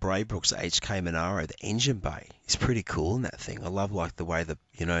 Sean Braybrook's HK Monaro, the engine bay is pretty cool in that thing. I love the way the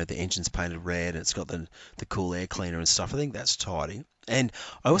engine's painted red and it's got the cool air cleaner and stuff. I think that's tidy. And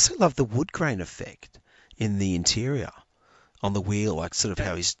I also love the wood grain effect in the interior on the wheel, like sort of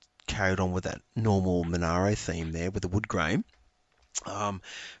how he's carried on with that normal Monaro theme there with the wood grain.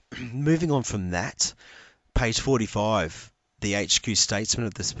 Moving on from that, page 45, the HQ Statesman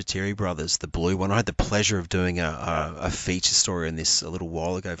of the Spiteri Brothers, the blue one. I had the pleasure of doing a feature story on this a little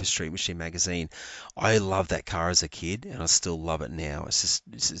while ago for Street Machine magazine. I loved that car as a kid, and I still love it now. It's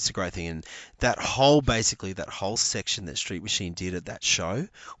a great thing. And that whole section that Street Machine did at that show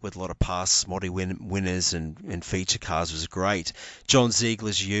with a lot of past Smoddy winners and feature cars was great. John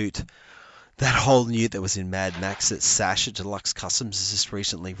Ziegler's Ute. That whole Ute that was in Mad Max at Sash at Deluxe Customs is just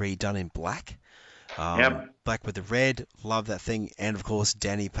recently redone in black. Black with the red, love that thing. And of course,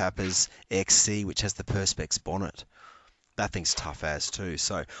 Danny Papper's XC, which has the Perspex bonnet. That thing's tough as too.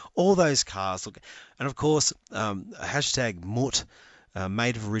 So all those cars look, and of course, hashtag Mutt,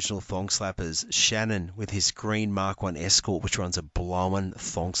 made of original thong slappers. Shannon with his green Mark 1 Escort, which runs a blowing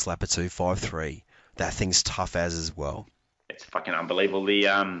thong slapper 253. That thing's tough as well. It's fucking unbelievable.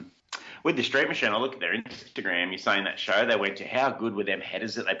 With the Street Machine, I look at their Instagram. You're saying that show they went to. How good were them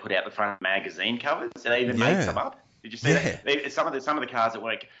headers that they put out the front of magazine covers? They even made some up. Did you see that? Some of the cars at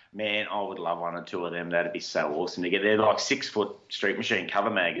work, man, I would love 1 or 2 of them. That'd be so awesome to get. They're like 6-foot Street Machine cover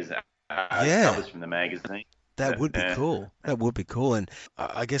magazine covers from the magazine. That would be cool. That would be cool. And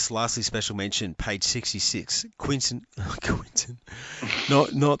I guess lastly, special mention, page 66, Quinton,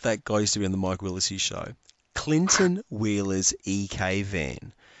 not that guy used to be on the Mike Willesee show. Clinton Wheeler's EK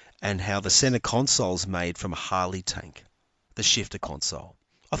van. And how the center console's made from a Harley tank, the shifter console.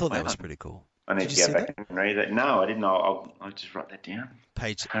 I thought that was pretty cool. I need to go back and read that. No, I didn't know. I'll just write that down.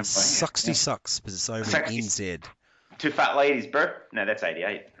 Page 66, but it's over in NZ. 2 fat ladies, bro. No, that's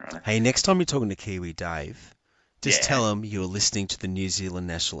 88. Right. Hey, next time you're talking to Kiwi Dave, just tell him you were listening to the New Zealand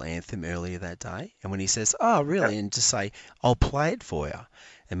National Anthem earlier that day. And when he says, oh, really? And just say, I'll play it for you.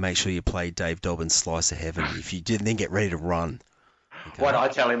 And make sure you play Dave Dobbin's Slice of Heaven. If you did, then get ready to run. Okay. What I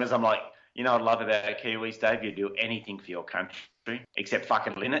tell him is, I'm like, what I love about Kiwis, Dave, you do anything for your country except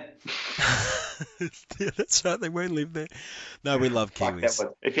fucking Linnet. Yeah, that's right. They won't live there. No, we love Kiwis.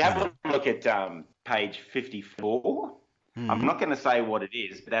 If you have a look at page 54, I'm not going to say what it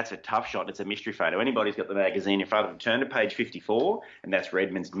is, but that's a tough shot. It's a mystery photo. Anybody's got the magazine in front of them, turn to page 54, and that's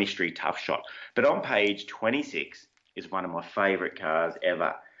Redmond's mystery tough shot. But on page 26 is one of my favourite cars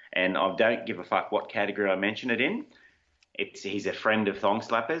ever, and I don't give a fuck what category I mention it in. He's a friend of Thong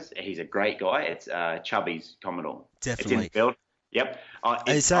Slappers. He's a great guy. It's Chubby's Commodore. Definitely. It's in build. Yep.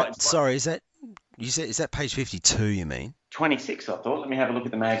 Is that You said, is that page 52, you mean? 26, I thought. Let me have a look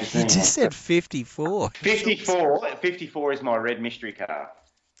at the magazine. You just said 54. 54 is my red mystery car.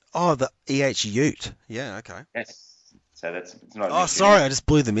 Oh, the EH Ute. Yeah, okay. Yes. So it's not a Oh, mystery. sorry, I just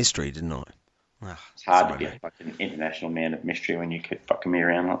blew the mystery, didn't I? Oh, It's hard sorry, to be mate. a fucking international man of mystery when you keep fucking me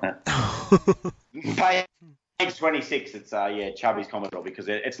around like that. Page 26, it's Chubby's Commodore, because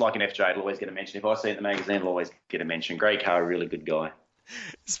it's like an FJ, it'll always get a mention. If I see it in the magazine, it'll always get a mention. Great car, really good guy.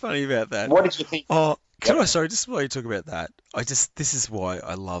 It's funny about that. What did you think? Oh, just while you talk about that, this is why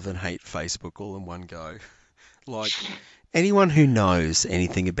I love and hate Facebook all in one go. Like, anyone who knows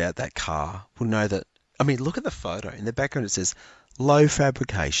anything about that car will know that, I mean, look at the photo. In the background it says, Lowe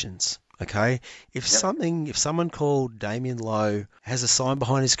Fabrications. Okay? If someone called Damien Lowe has a sign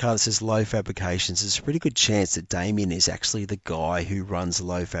behind his car that says Lowe Fabrications, there's a pretty good chance that Damien is actually the guy who runs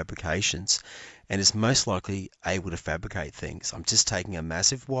Lowe Fabrications and is most likely able to fabricate things. I'm just taking a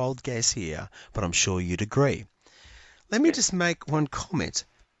massive wild guess here, but I'm sure you'd agree. Let me just make one comment.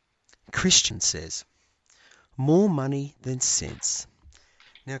 Christian says, more money than sense.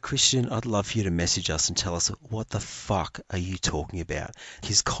 Now, Christian, I'd love for you to message us and tell us what the fuck are you talking about.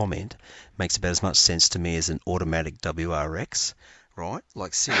 His comment makes about as much sense to me as an automatic WRX, right?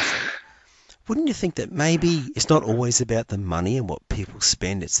 Like, seriously. Wouldn't you think that maybe it's not always about the money and what people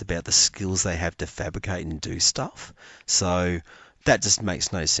spend, it's about the skills they have to fabricate and do stuff? So that just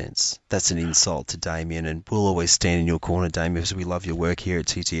makes no sense. That's an insult to Damien, and we'll always stand in your corner, Damien, because we love your work here at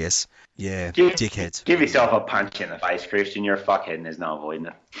TTS. Yeah, dickheads. Give yourself a punch in the face, Christian. You're a fuckhead and there's no avoiding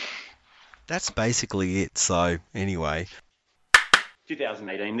it. That's basically it. So, anyway.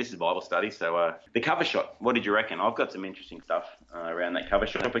 2018, this is Bible study, so the cover shot, what did you reckon? I've got some interesting stuff around that cover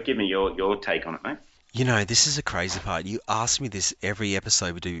shot, but give me your take on it, mate. You know, this is a crazy part. You ask me this every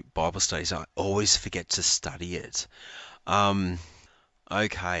episode we do Bible studies. I always forget to study it.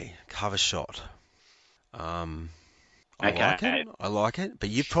 Okay, cover shot. I like it, but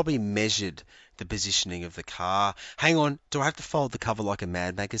you've probably measured the positioning of the car. Hang on, do I have to fold the cover like a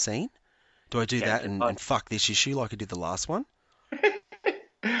Mad magazine? Do I do that and fuck this issue like I did the last one?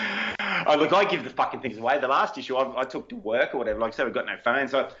 Oh, look, I give the fucking things away. The last issue I took to work or whatever, like, so we've got no phone.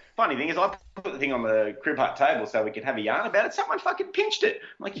 So, funny thing is, I put the thing on the crib hut table so we could have a yarn about it. Someone fucking pinched it.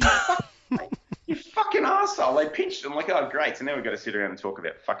 I'm like, you fucking arsehole. They pinched it. I'm like, oh, great. So now we've got to sit around and talk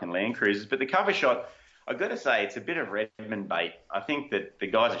about fucking Land Cruisers. But the cover shot, I've got to say, it's a bit of Redmond bait. I think that the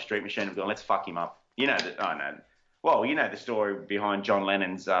guys at Street Machine have gone, let's fuck him up. You know that? Oh, no. Well, you know the story behind John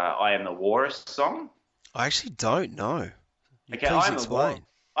Lennon's I Am the Walrus song? I actually don't know. Okay, please explain.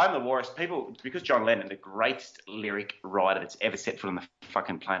 I'm the Walrus. People, because John Lennon, the greatest lyric writer that's ever set foot on the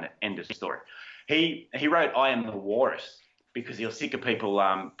fucking planet, end of story. He wrote I Am the Walrus because he was sick of people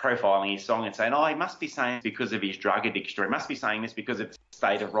profiling his song and saying, oh, he must be saying this because of his drug addiction, or he must be saying this because of the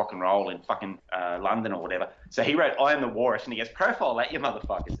state of rock and roll in fucking London or whatever. So he wrote I Am the Walrus, and he goes, profile that, you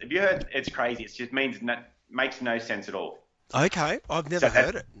motherfuckers. Have you heard? It's crazy. It just makes no sense at all. Okay, I've never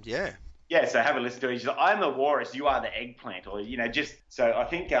heard it. Yeah. Yeah, so have a listen to it. She's like, I'm the walrus, you are the eggplant. Or, just... So I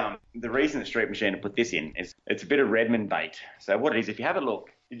think the reason that Street Machine put this in is it's a bit of Redmond bait. So what it is, if you have a look,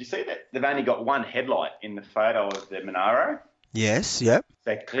 did you see that they've only got one headlight in the photo of the Monaro? Yes, yep.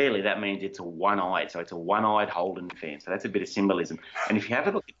 So clearly that means it's a one-eyed. So it's a one-eyed Holden fan. So that's a bit of symbolism. And if you have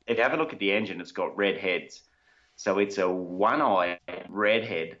a look at the engine, it's got red heads. So it's a one-eyed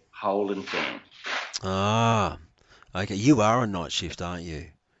redhead Holden fan. Ah, okay. You are a night shift, aren't you?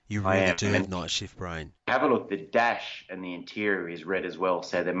 You really do have night shift brain. Have a look. The dash and the interior is red as well.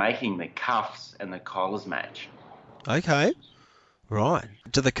 So they're making the cuffs and the collars match. Okay. Right.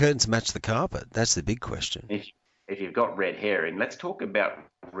 Do the curtains match the carpet? That's the big question. If you've got red hair, and let's talk about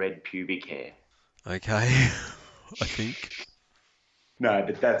red pubic hair. Okay. I think. No,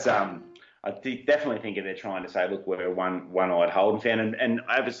 but that's definitely think they're trying to say, look, we're a one-eyed Holden fan, and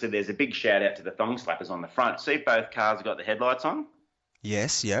obviously there's a big shout out to the thong slappers on the front. See, both cars have got the headlights on.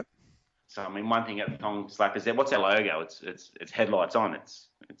 Yes, yep. So I mean, one thing at the thong slappers there. What's our logo? It's headlights on.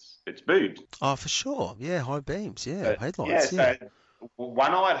 It's boobs. Oh, for sure. Yeah, high beams. Yeah, headlights. Yeah. So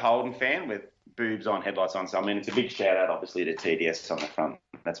one-eyed Holden fan with boobs on, headlights on. So I mean, it's a big shout out, obviously, to TDS on the front.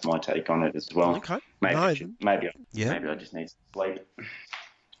 That's my take on it as well. Okay. Maybe I just need to sleep.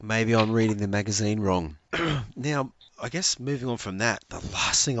 Maybe I'm reading the magazine wrong. Now, I guess moving on from that, the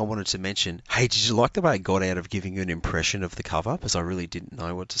last thing I wanted to mention, hey, did you like the way I got out of giving you an impression of the cover? Because I really didn't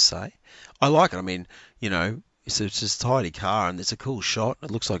know what to say. I like it. I mean, it's a tidy car and it's a cool shot.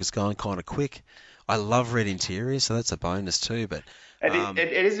 It looks like it's going kind of quick. I love red interiors, so that's a bonus too. But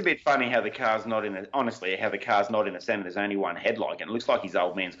it is a bit funny how the car's not in the centre. There's only one headlight, and it looks like his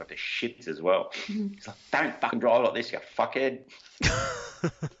old man's got the shits as well. He's like, don't fucking drive like this, you fuckhead.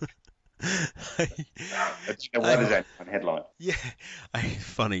 What is that headline? Yeah,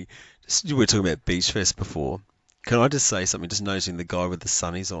 funny. We were talking about Beach Fest before. Can I just say something? Just noticing the guy with the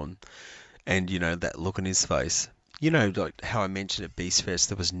sunnies on, and that look on his face. Like how I mentioned at Beach Fest,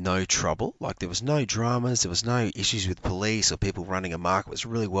 there was no trouble. Like there was no dramas, there was no issues with police or people running amok. It was a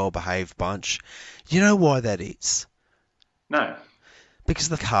really well-behaved bunch. You know why that is? No. Because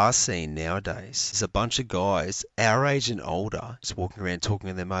the car scene nowadays is a bunch of guys our age and older just walking around talking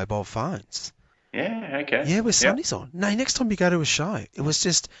on their mobile phones. Yeah, okay. Yeah, with sunnies on. No, next time you go to a show, it was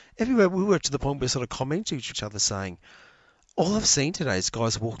just everywhere. We were to the point where we sort of commenting to each other saying, all I've seen today is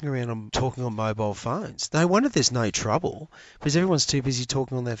guys walking around and talking on mobile phones. No wonder there's no trouble, because everyone's too busy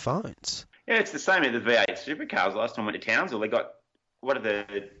talking on their phones. Yeah, it's the same at the V8 supercars. Last time I went to Townsville, they got, what are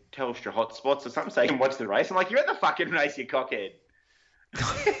the Telstra hotspots or something, so you can watch the race. I'm like, you're at the fucking race, you cockhead.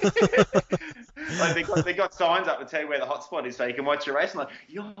 Like they got signs up to tell you where the hotspot is so you can watch your race. I'm like,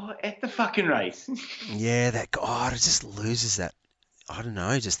 you're at the fucking race. Yeah, that God, it just loses that. I don't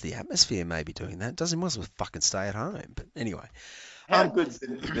know, just the atmosphere maybe doing that. Doesn't might as well fucking stay at home. But anyway, how good's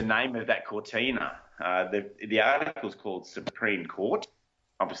the name of that Cortina? The article's called Supreme Court.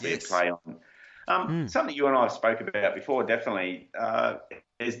 Obviously, yes. A play on something you and I have spoke about before. Definitely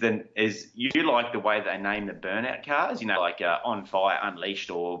is you like the way they name the burnout cars? Like On Fire, Unleashed,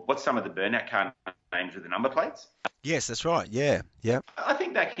 or what's some of the burnout car names with the number plates? Yes, that's right. Yeah. I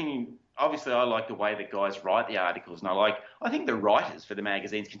think that can. Obviously, I like the way that guys write the articles, and I think the writers for the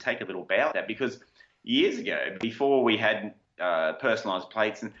magazines can take a little bow at that, because years ago, before we had personalised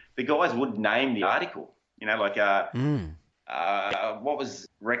plates, and the guys would name the article. What was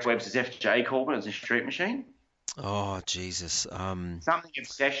Rex Webster's FJ called when it was a street machine? Oh, Jesus. Something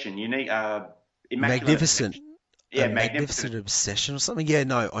Obsession. Unique. Magnificent. Yeah, Magnificent Obsession or something. Yeah,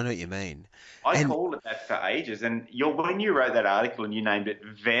 no, I know what you mean. I called it that for ages, and when you wrote that article and you named it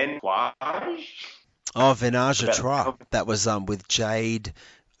Vanquage. Oh, Venage a Trois. That was with Jade,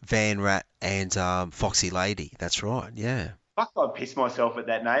 Van Rat, and Foxy Lady. That's right. Yeah. Fuck, I pissed myself at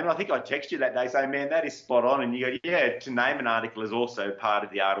that name. I think I texted you that day saying, man, that is spot on. And you go, yeah, to name an article is also part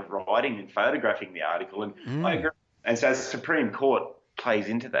of the art of writing and photographing the article. And I agree. And so Supreme Court plays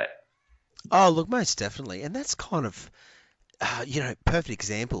into that. Oh, look, most definitely. And that's kind of, perfect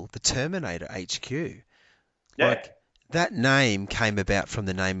example, the Terminator HQ. Yeah. Like, that name came about from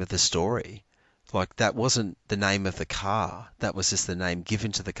the name of the story. Like, that wasn't the name of the car. That was just the name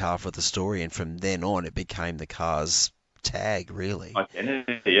given to the car for the story. And from then on, it became the car's tag, really.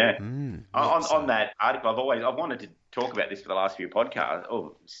 Identity, yeah. On that article, I've wanted to talk about this for the last few podcasts,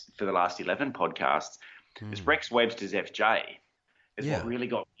 or for the last 11 podcasts. Is Rex Webster's FJ. What really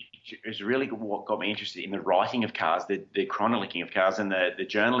got me interested in the writing of cars, the chronicling of cars, and the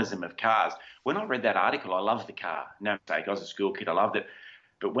journalism of cars. When I read that article, I loved the car. No mistake, I was a school kid, I loved it.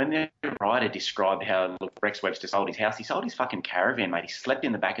 But when the writer described how Rex Webster sold his house, he sold his fucking caravan, mate. He slept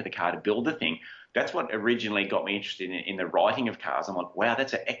in the back of the car to build the thing. That's what originally got me interested in the writing of cars. I'm like, wow,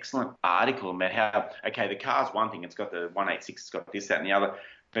 that's an excellent article about how, okay, the car's one thing. It's got the 186, it's got this, that, and the other.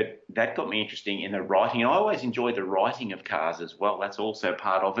 But that got me interested in the writing. And I always enjoy the writing of cars as well. That's also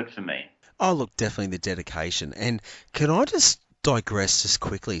part of it for me. Oh, look, definitely the dedication. And can I just digress just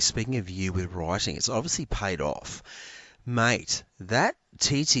quickly? Speaking of you with writing, it's obviously paid off. Mate, that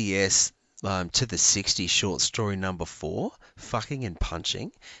TTS to the 60 short story number 4, Fucking and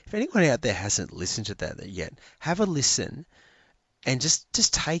Punching. If anyone out there hasn't listened to that yet, have a listen and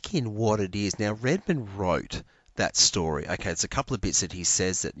just take in what it is. Now, Redman wrote that story. Okay, it's a couple of bits that he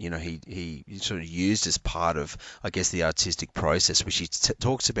says that, he sort of used as part of, I guess, the artistic process, which he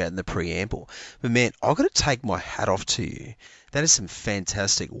talks about in the preamble. But man, I've got to take my hat off to you. That is some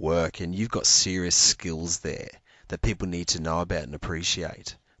fantastic work, and you've got serious skills there that people need to know about and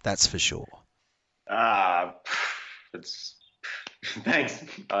appreciate. That's for sure. It's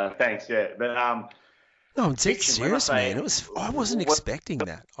thanks, yeah. But no, I'm dead serious, man. I wasn't expecting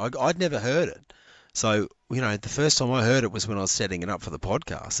that. I'd never heard it. So, the first time I heard it was when I was setting it up for the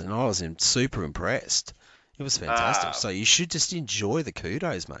podcast, and I was super impressed. It was fantastic. So you should just enjoy the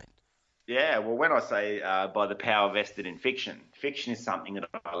kudos, mate. Yeah, well, when I say by the power vested in fiction is something that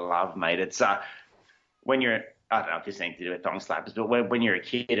I love, mate. It's when you're, I don't know if this has anything to do with thong slappers, but when you're a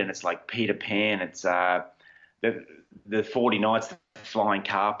kid and it's like Peter Pan, it's the 40 Nights, the Flying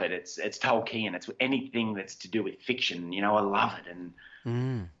Carpet, it's Tolkien, it's anything that's to do with fiction. I love it,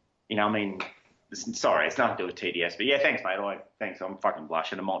 and I mean. Sorry, it's nothing to do with TDS, but yeah, thanks, mate. Thanks. I'm fucking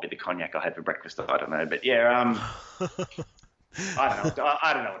blushing. It might be the cognac I had for breakfast. I don't know, but yeah,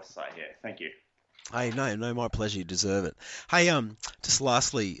 I don't know what to say here. Thank you. Hey, no, my pleasure. You deserve it. Hey, just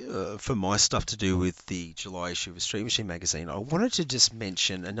lastly, for my stuff to do with the July issue of Street Machine magazine, I wanted to just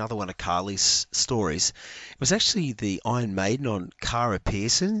mention another one of Carly's stories. It was actually the Iron Maiden on Cara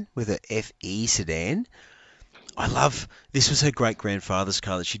Pearson with a FE sedan. I love this was her great grandfather's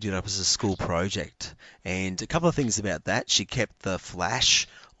car that she did up as a school project, and a couple of things about that. She kept the flash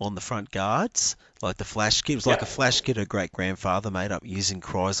on the front guards, like the flash kit. It was like a flash kit her great grandfather made up using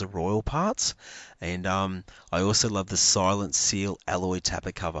Chrysler Royal parts, and I also love the Silent Seal alloy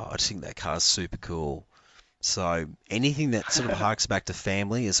tapper cover. I just think that car's super cool. So anything that sort of harks back to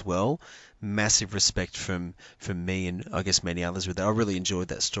family as well, massive respect from me and I guess many others with that. I really enjoyed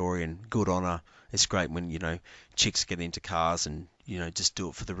that story and good on her. It's great when, chicks get into cars and, just do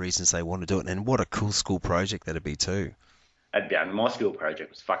it for the reasons they want to do it. And what a cool school project that'd be too. My school project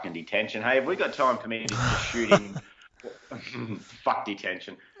was fucking detention. Hey, have we got time for me to shoot in? Fuck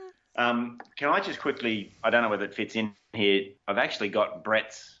detention. Can I just quickly, I don't know whether it fits in here, I've actually got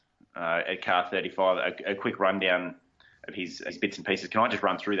Brett's at Car 35, a quick rundown of his bits and pieces. Can I just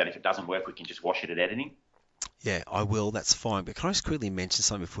run through that? If it doesn't work, we can just wash it at editing. Yeah, I will. That's fine. But can I just quickly mention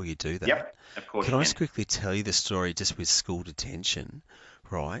something before you do that? Yep, of course. Can I just quickly tell you the story just with school detention,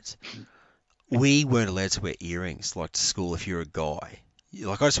 right? We weren't allowed to wear earrings like to school if you're a guy.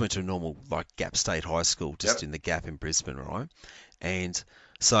 Like I just went to a normal Gap State High School just in the Gap in Brisbane, right? And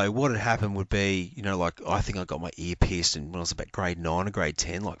so what had happened would be, I think I got my ear pierced when I was about grade 9 or grade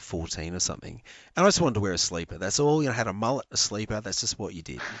 10, like 14 or something. And I just wanted to wear a sleeper. That's all. Had a mullet, a sleeper. That's just what you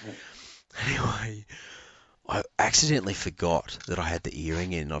did. Anyway, I accidentally forgot that I had the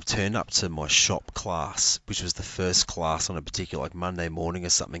earring in. I've turned up to my shop class, which was the first class on a particular Monday morning or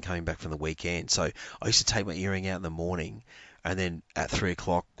something coming back from the weekend. So I used to take my earring out in the morning and then at 3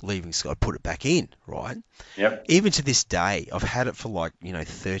 o'clock leaving school, I'd put it back in, right? Yep. Even to this day, I've had it for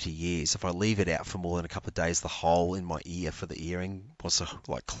 30 years. If I leave it out for more than a couple of days, the hole in my ear for the earring wants to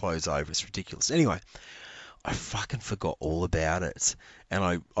close over. It's ridiculous. Anyway, I fucking forgot all about it. And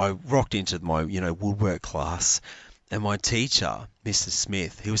I rocked into my, woodwork class, and my teacher, Mr.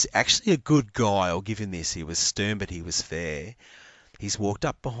 Smith, he was actually a good guy, I'll give him this. He was stern, but he was fair. He's walked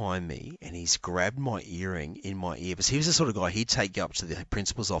up behind me and he's grabbed my earring in my ear. Because he was the sort of guy, he'd take you up to the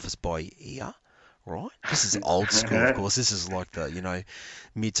principal's office by ear, right? This is old school, of course. This is like the,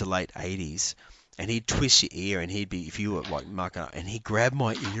 mid to late 80s. And he'd twist your ear and he'd be, if you were mucking up, and he grabbed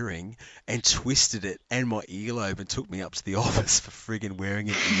my earring and twisted it and my earlobe and took me up to the office for friggin' wearing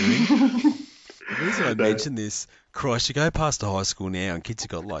an earring. The reason I mention this, Christ, you go past the high school now and kids have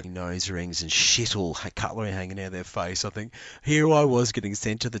got nose rings and shit all cutlery hanging out of their face. I think here I was getting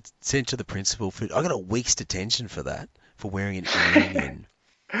sent to the principal for, I got a week's detention for that, for wearing an earring in.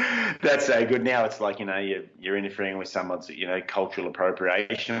 That's so good. Now it's you're interfering with someone's cultural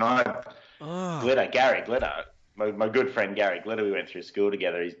appropriation. Gary Glitter, my good friend Gary Glitter, we went through school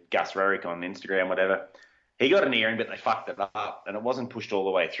together. He's Gus Rorick on Instagram, whatever. He got an earring, but they fucked it up, and it wasn't pushed all the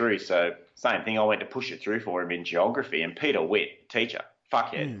way through. So same thing, I went to push it through for him in geography, and Peter Witt, teacher,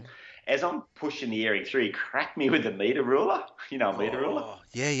 fuckhead. As I'm pushing the earring through, he cracked me with a meter ruler. You know, a meter ruler?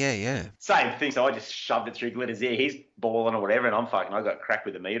 Yeah. Same thing. So I just shoved it through Glitter's ear. He's bawling or whatever, and I got cracked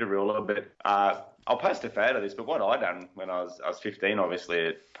with a meter ruler. But I'll post a photo of this. But what I done when I was 15, obviously,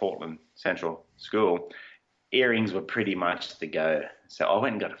 at Portland Central School, earrings were pretty much the go. So I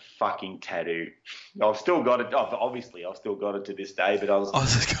went and got a fucking tattoo. I've still got it. Obviously, I've still got it to this day. But I was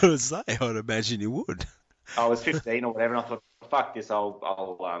just going to say, I'd imagine you would. I was 15 or whatever, and I thought, fuck this,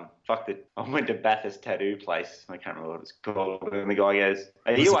 fuck it. I went to Bathurst Tattoo Place. I can't remember what it's called. And the guy goes,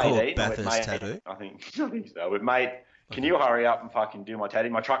 "Are you 18?" Bathurst Tattoo? I think so. But mate, can you hurry up and fucking do my tattoo?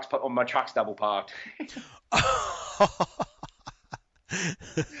 My truck's double parked.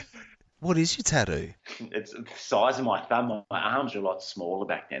 What is your tattoo? It's the size of my thumb. My arms were a lot smaller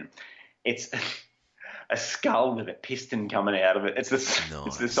back then. It's a skull with a piston coming out of it. It's the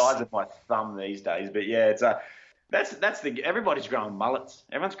size of my thumb these days. But yeah, everybody's growing mullets.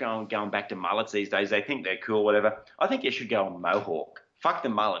 Everyone's going back to mullets these days. They think they're cool, whatever. I think you should go on mohawk. Fuck the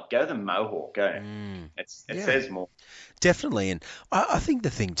mullet. Go the mohawk. Go. It says more. Definitely. And I think the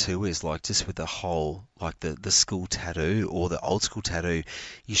thing too is just with the whole, the school tattoo or the old school tattoo,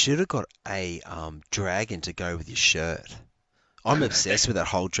 you should have got a dragon to go with your shirt. I'm obsessed with that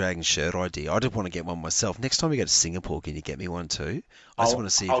whole dragon shirt idea. I just want to get one myself. Next time you go to Singapore, can you get me one too? I just want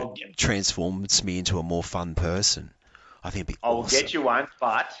to see if it transforms me into a more fun person. I think it'd be awesome. I'll get you one,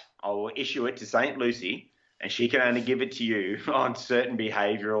 but I will issue it to St. Lucy, and she can only give it to you on certain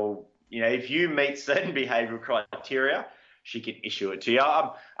behavioural. If you meet certain behavioural criteria, she can issue it to you.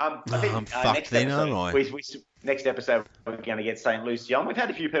 I think I'm fucked then, aren't I? Next episode, we're going to get St. Lucy on. We've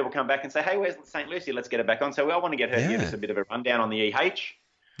had a few people come back and say, hey, where's St. Lucy? Let's get her back on. So I want to get her to give us a bit of a rundown on the EH.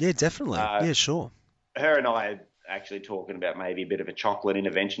 Yeah, definitely. Yeah, sure. Her and I are actually talking about maybe a bit of a chocolate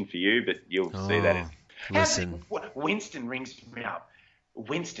intervention for you, but you'll see that. Listen. Winston rings me up.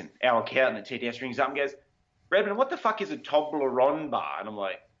 Winston, our accountant at TTS, rings up and goes, Redmond, what the fuck is a Toblerone bar? And I'm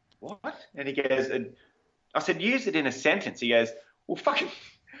like, what? And he goes, I said, use it in a sentence. He goes, well, fucking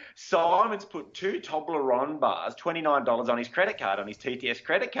Simon's put 2 Toblerone bars, $29 on his credit card, on his TTS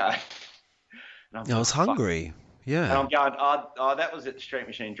credit card. I was hungry. Yeah. And I'm going, oh, that was at the Street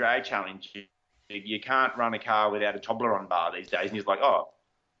Machine Drag Challenge. You can't run a car without a Toblerone bar these days. And he's like, oh,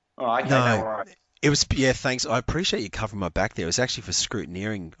 okay, no, all right. It was, thanks. I appreciate you covering my back there. It was actually for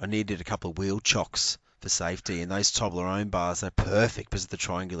scrutineering. I needed a couple of wheel chocks for safety, and those Toblerone bars, they're perfect because of the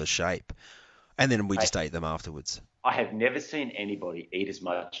triangular shape. And then we just ate them afterwards. I have never seen anybody eat as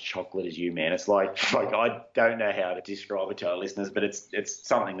much chocolate as you, man. It's like I don't know how to describe it to our listeners, but it's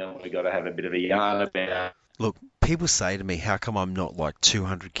something that we've got to have a bit of a yarn about. Look, people say to me, how come I'm not like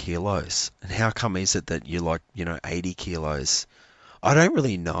 200 kilos? And how come is it that you're like, 80 kilos? I don't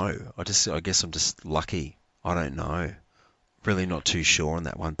really know. I guess I'm just lucky. I don't know. Really not too sure on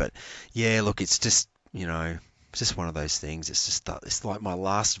that one. But yeah, look, it's just, it's just one of those things. It's just it's like my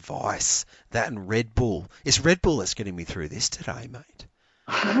last vice. That and Red Bull. It's Red Bull that's getting me through this today, mate.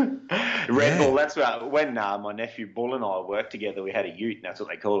 Red Bull, that's when my nephew Bull and I worked together, we had a ute, and that's what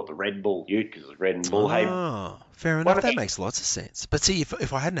they call it, the Red Bull ute, because it was red and bull. Oh, fair enough. That makes lots of sense. But see,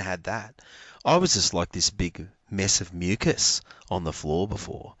 if I hadn't had that, I was just like this big mess of mucus on the floor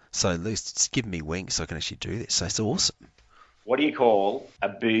before. So at least it's given me wings so I can actually do this. So it's awesome. What do you call a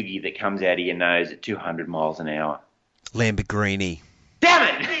boogie that comes out of your nose at 200 miles an hour? Lamborghini.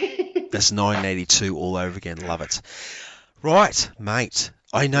 Damn it! That's 982 all over again. Love it. Right, mate.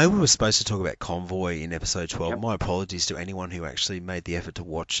 I know we were supposed to talk about Convoy in episode 12. Yep. My apologies to anyone who actually made the effort to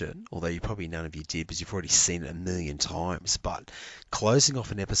watch it, although probably none of you did because you've already seen it a million times. But closing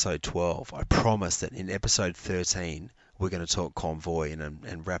off in episode 12, I promise that in episode 13, we're going to talk Convoy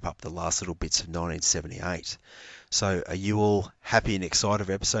and wrap up the last little bits of 1978. So are you all happy and excited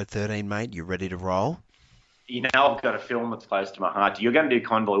for episode 13, mate? You ready to roll? I've got a film that's close to my heart. You're going to do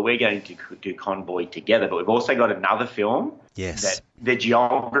Convoy. We're going to do Convoy together, but we've also got another film. Yes. That the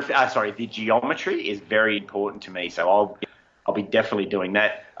geometry is very important to me. So I'll be definitely doing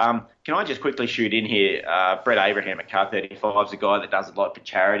that. Can I just quickly shoot in here? Brett Abraham at Car 35 is a guy that does a lot for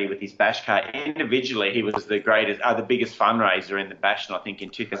charity with his bash car. Individually, he was the biggest fundraiser in the bash, and I think in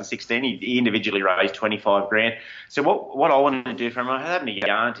 2016 he individually raised $25,000. So what I wanted to do for him, I was having a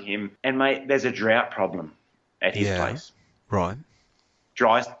yarn to him, and mate, there's a drought problem at his place. Right.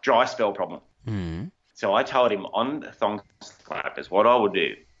 Dry spell problem. Mm. So I told him on the Thong Slappers, what I would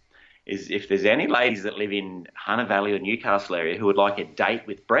do is if there's any ladies that live in Hunter Valley or Newcastle area who would like a date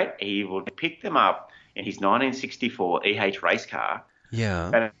with Brett, he would pick them up in his 1964 EH race car,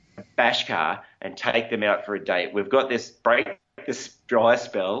 a bash car, and take them out for a date. We've got this dry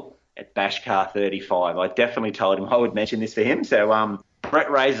spell at Bash Car 35. I definitely told him I would mention this for him. So Brett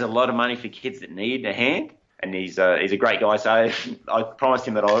raises a lot of money for kids that need a hand. And he's a great guy. So I promised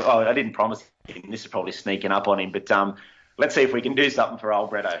him that I didn't promise him. This is probably sneaking up on him. But let's see if we can do something for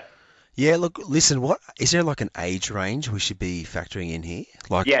old Bretto. Yeah, look, listen, what is there like an age range we should be factoring in here?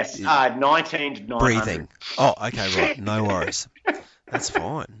 Like yes, 19 to 900. Breathing. Oh, okay, right. No worries. That's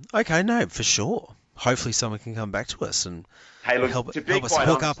fine. Okay, no, for sure. Hopefully someone can come back to us and help us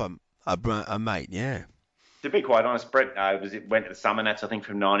hook up a mate, yeah. To be quite honest, Brett went to the Summer Nats, I think,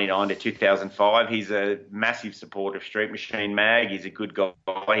 from 99 to 2005. He's a massive supporter of Street Machine Mag. He's a good guy.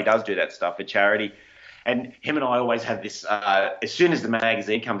 He does do that stuff for charity. And him and I always have this, as soon as the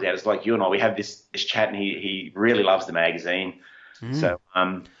magazine comes out, it's like you and I, we have this chat, and he really loves the magazine. Mm. So,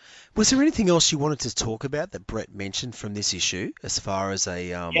 was there anything else you wanted to talk about that Brett mentioned from this issue as far as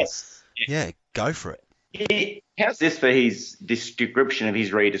a... Yes. Yeah, go for it. How's this for this description of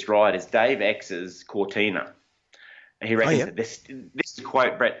his Reader's Right? It's Dave X's Cortina. He reckons that this is a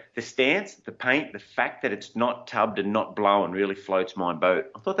quote, Brett, the stance, the paint, the fact that it's not tubbed and not blown really floats my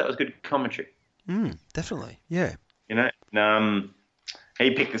boat. I thought that was good commentary. Definitely, yeah.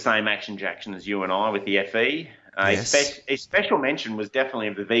 He picked the same Action Jackson as you and I with the FE. Yes. His special mention was definitely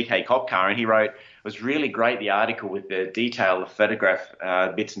of the VK cop car, and he wrote, it was really great, the article with the detail, the photograph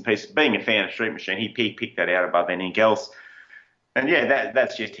bits and pieces. Being a fan of Street Machine, he picked that out above anything else. And yeah,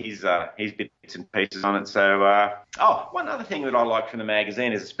 that's just his bits and pieces on it. So, one other thing that I like from the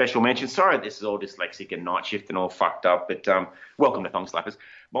magazine is a special mention. Sorry, this is all dyslexic and night shift and all fucked up, but welcome to Thong Slappers.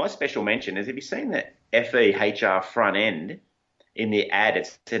 My special mention is, have you seen the FEHR front end in the ad?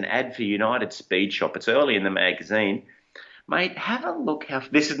 It's an ad for United Speed Shop. It's early in the magazine. Mate, have a look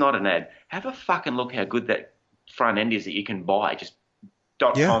this is not an ad. Have a fucking look how good that front end is that you can buy. Just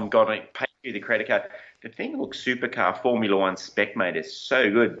 .com, got it, pay you the credit card. The thing looks supercar Formula One spec, mate. It's so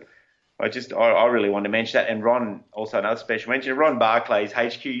good. I really want to mention that. And Ron, also another special mention, Ron Barclay's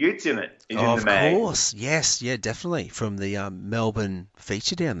HQ Utes in it. He's in the mag. Of course. Yes. Yeah, definitely. From the Melbourne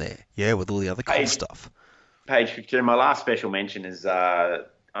feature down there. Yeah, with all the other cool stuff. Page 52. My last special mention is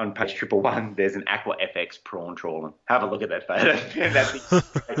on page 111. There's an Aqua FX prawn trawling. Have a look at that photo.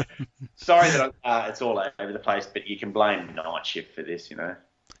 Sorry that it's all over the place, but you can blame night shift for this, you know.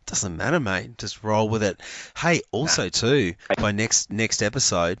 Doesn't matter, mate. Just roll with it. Hey, also too, by next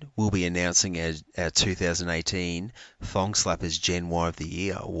episode, we'll be announcing our 2018 Thong Slappers Gen Y of the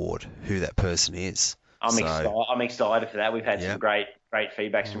Year award. Who that person is. I'm excited for that. We've had some great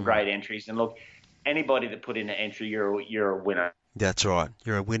feedback, some great entries, and look, anybody that put in an entry, you're a winner. That's right.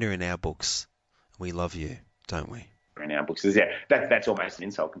 You're a winner in our books. We love you, don't we? In our books, yeah, that's almost an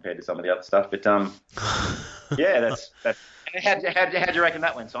insult compared to some of the other stuff. But yeah, that's. How'd you reckon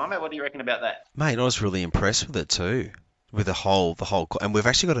that went, Simon? What do you reckon about that? Mate, I was really impressed with it too. With the whole, and we've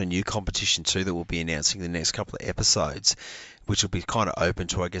actually got a new competition too that we'll be announcing in the next couple of episodes, which will be kind of open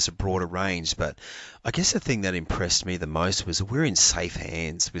to, I guess, a broader range. But I guess the thing that impressed me the most was we're in safe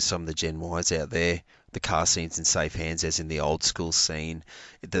hands with some of the Gen Ys out there. The car scene's in safe hands, as in the old school scene.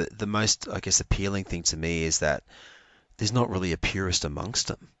 The most, I guess, appealing thing to me is that there's not really a purist amongst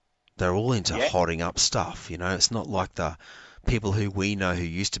them. They're all into hotting up stuff, you know. It's not like the people who we know who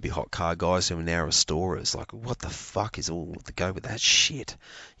used to be hot car guys who are now restorers. Like, what the fuck is all the go with that shit,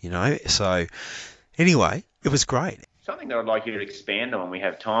 you know? So, anyway, it was great. Something that I'd like you to expand on when we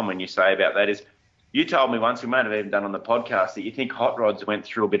have time when you say about that is, you told me once, we might have even done on the podcast, that you think hot rods went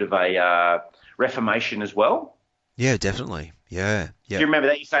through a bit of a reformation as well. Yeah, definitely. Yeah. Do you remember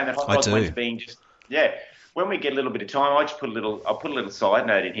that? You're saying that hot rods went to being just, When we get a little bit of time, I'll put a little side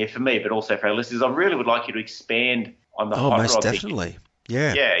note in here for me, but also for our listeners. I really would like you to expand on the hot rod. Most definitely.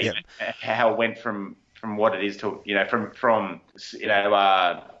 Yeah. You know, how it went from what it is to, you know, from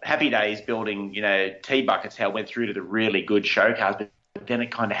Happy Days building, you know, T-buckets, how it went through to the really good show cars, but then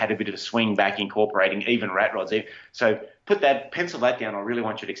it kind of had a bit of a swing back, incorporating even rat rods. So pencil that down. I really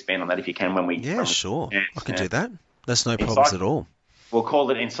want you to expand on that if you can when we. Yeah, sure. I can do that. That's no problems at all. We'll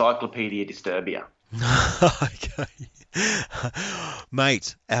call it Encyclopedia Disturbia. Okay.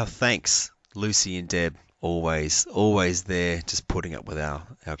 Mate, our thanks, Lucy and Deb, always there, just putting up with our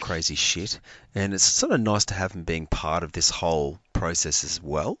crazy shit. And it's sort of nice to have them being part of this whole process as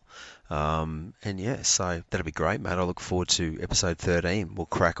well. So that'll be great, mate. I look forward to episode 13. We'll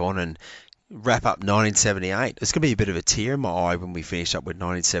crack on and wrap up 1978. It's going to be a bit of a tear in my eye when we finish up with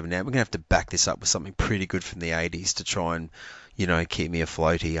 1978. We're going to have to back this up with something pretty good from the 80s to try and, you know, keep me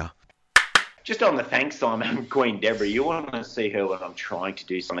afloat here. Just on the thanks, Simon, Queen Deborah, you want to see her when I'm trying to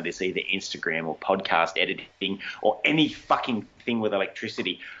do some of this, either Instagram or podcast editing or any fucking thing with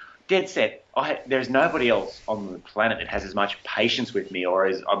electricity. Dead set, there's nobody else on the planet that has as much patience with me, or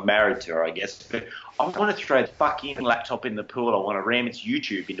as I'm married to her, I guess. But I want to throw the fucking laptop in the pool. I want to ram its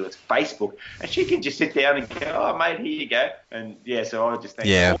YouTube into its Facebook, and she can just sit down and go, "Oh, mate, here you go." And so I just think.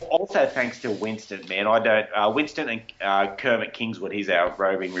 Yeah. Also, thanks to Winston, man. Winston and Kermit Kingswood. He's our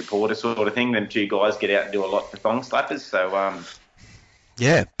roving reporter, sort of thing. Them two guys get out and do a lot for Thong Slappers. So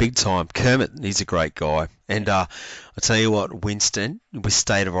Yeah, big time. Kermit, he's a great guy. And I'll tell you what, Winston, with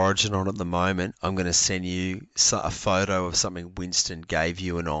State of Origin on at the moment, I'm going to send you a photo of something Winston gave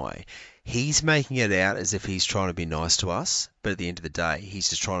you and I. He's making it out as if he's trying to be nice to us, but at the end of the day, he's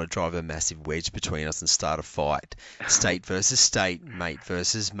just trying to drive a massive wedge between us and start a fight. State versus state, mate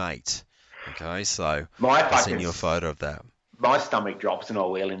versus mate. Okay, so I'll send you a photo of that. My stomach drops and I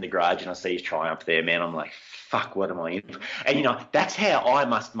wheel in the garage and I see his Triumph there, man. I'm like, fuck, what am I in? And, you know, that's how I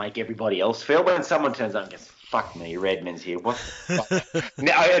must make everybody else feel when someone turns up and goes, fuck me, Redman's here. What the fuck?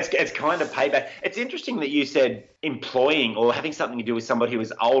 No, it's kind of payback. It's interesting that you said employing or having something to do with somebody who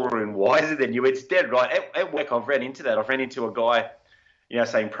is older and wiser than you. It's dead right. At work, I've ran into that. I've ran into a guy, you know,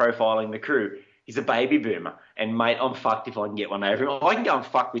 saying profiling the crew. He's a baby boomer. And, mate, I'm fucked if I can get one over him. I can go and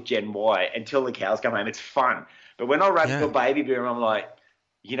fuck with Gen Y until the cows come home. It's fun. But when I run into a baby boomer, I'm like,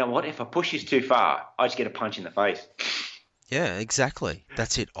 you know what? If I push this too far, I just get a punch in the face. Yeah, exactly.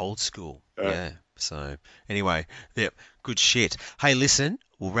 That's it. Old school. Yeah. So anyway, good shit. Hey, listen,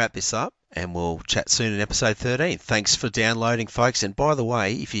 we'll wrap this up. and we'll chat soon in episode 13. Thanks for downloading, folks. And by the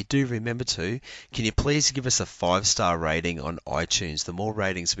way, if you do remember to, can you please give us a 5-star rating on iTunes? The more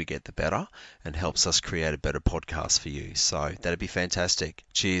ratings we get, the better, and helps us create a better podcast for you. So that'd be fantastic.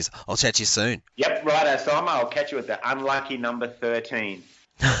 Cheers. I'll chat to you soon. Yep, righto, Simon. I'll catch you at the unlucky number 13.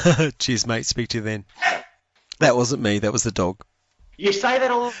 Cheers, mate. Speak to you then. That wasn't me. That was the dog. You say that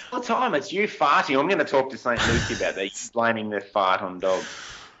all the time. It's you farting. I'm going to talk to St. Lucie about that. You're blaming the fart on dogs.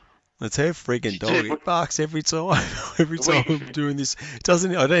 It's her friggin' dog. It barks every time. Every time I'm doing this. I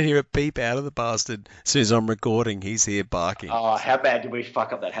don't hear it beep out of the bastard. As soon as I'm recording, he's here barking. Oh, how bad did we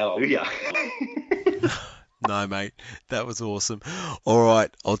fuck up that hallelujah? No, mate. That was awesome. All right.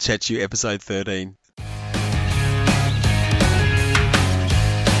 I'll chat to you episode 13.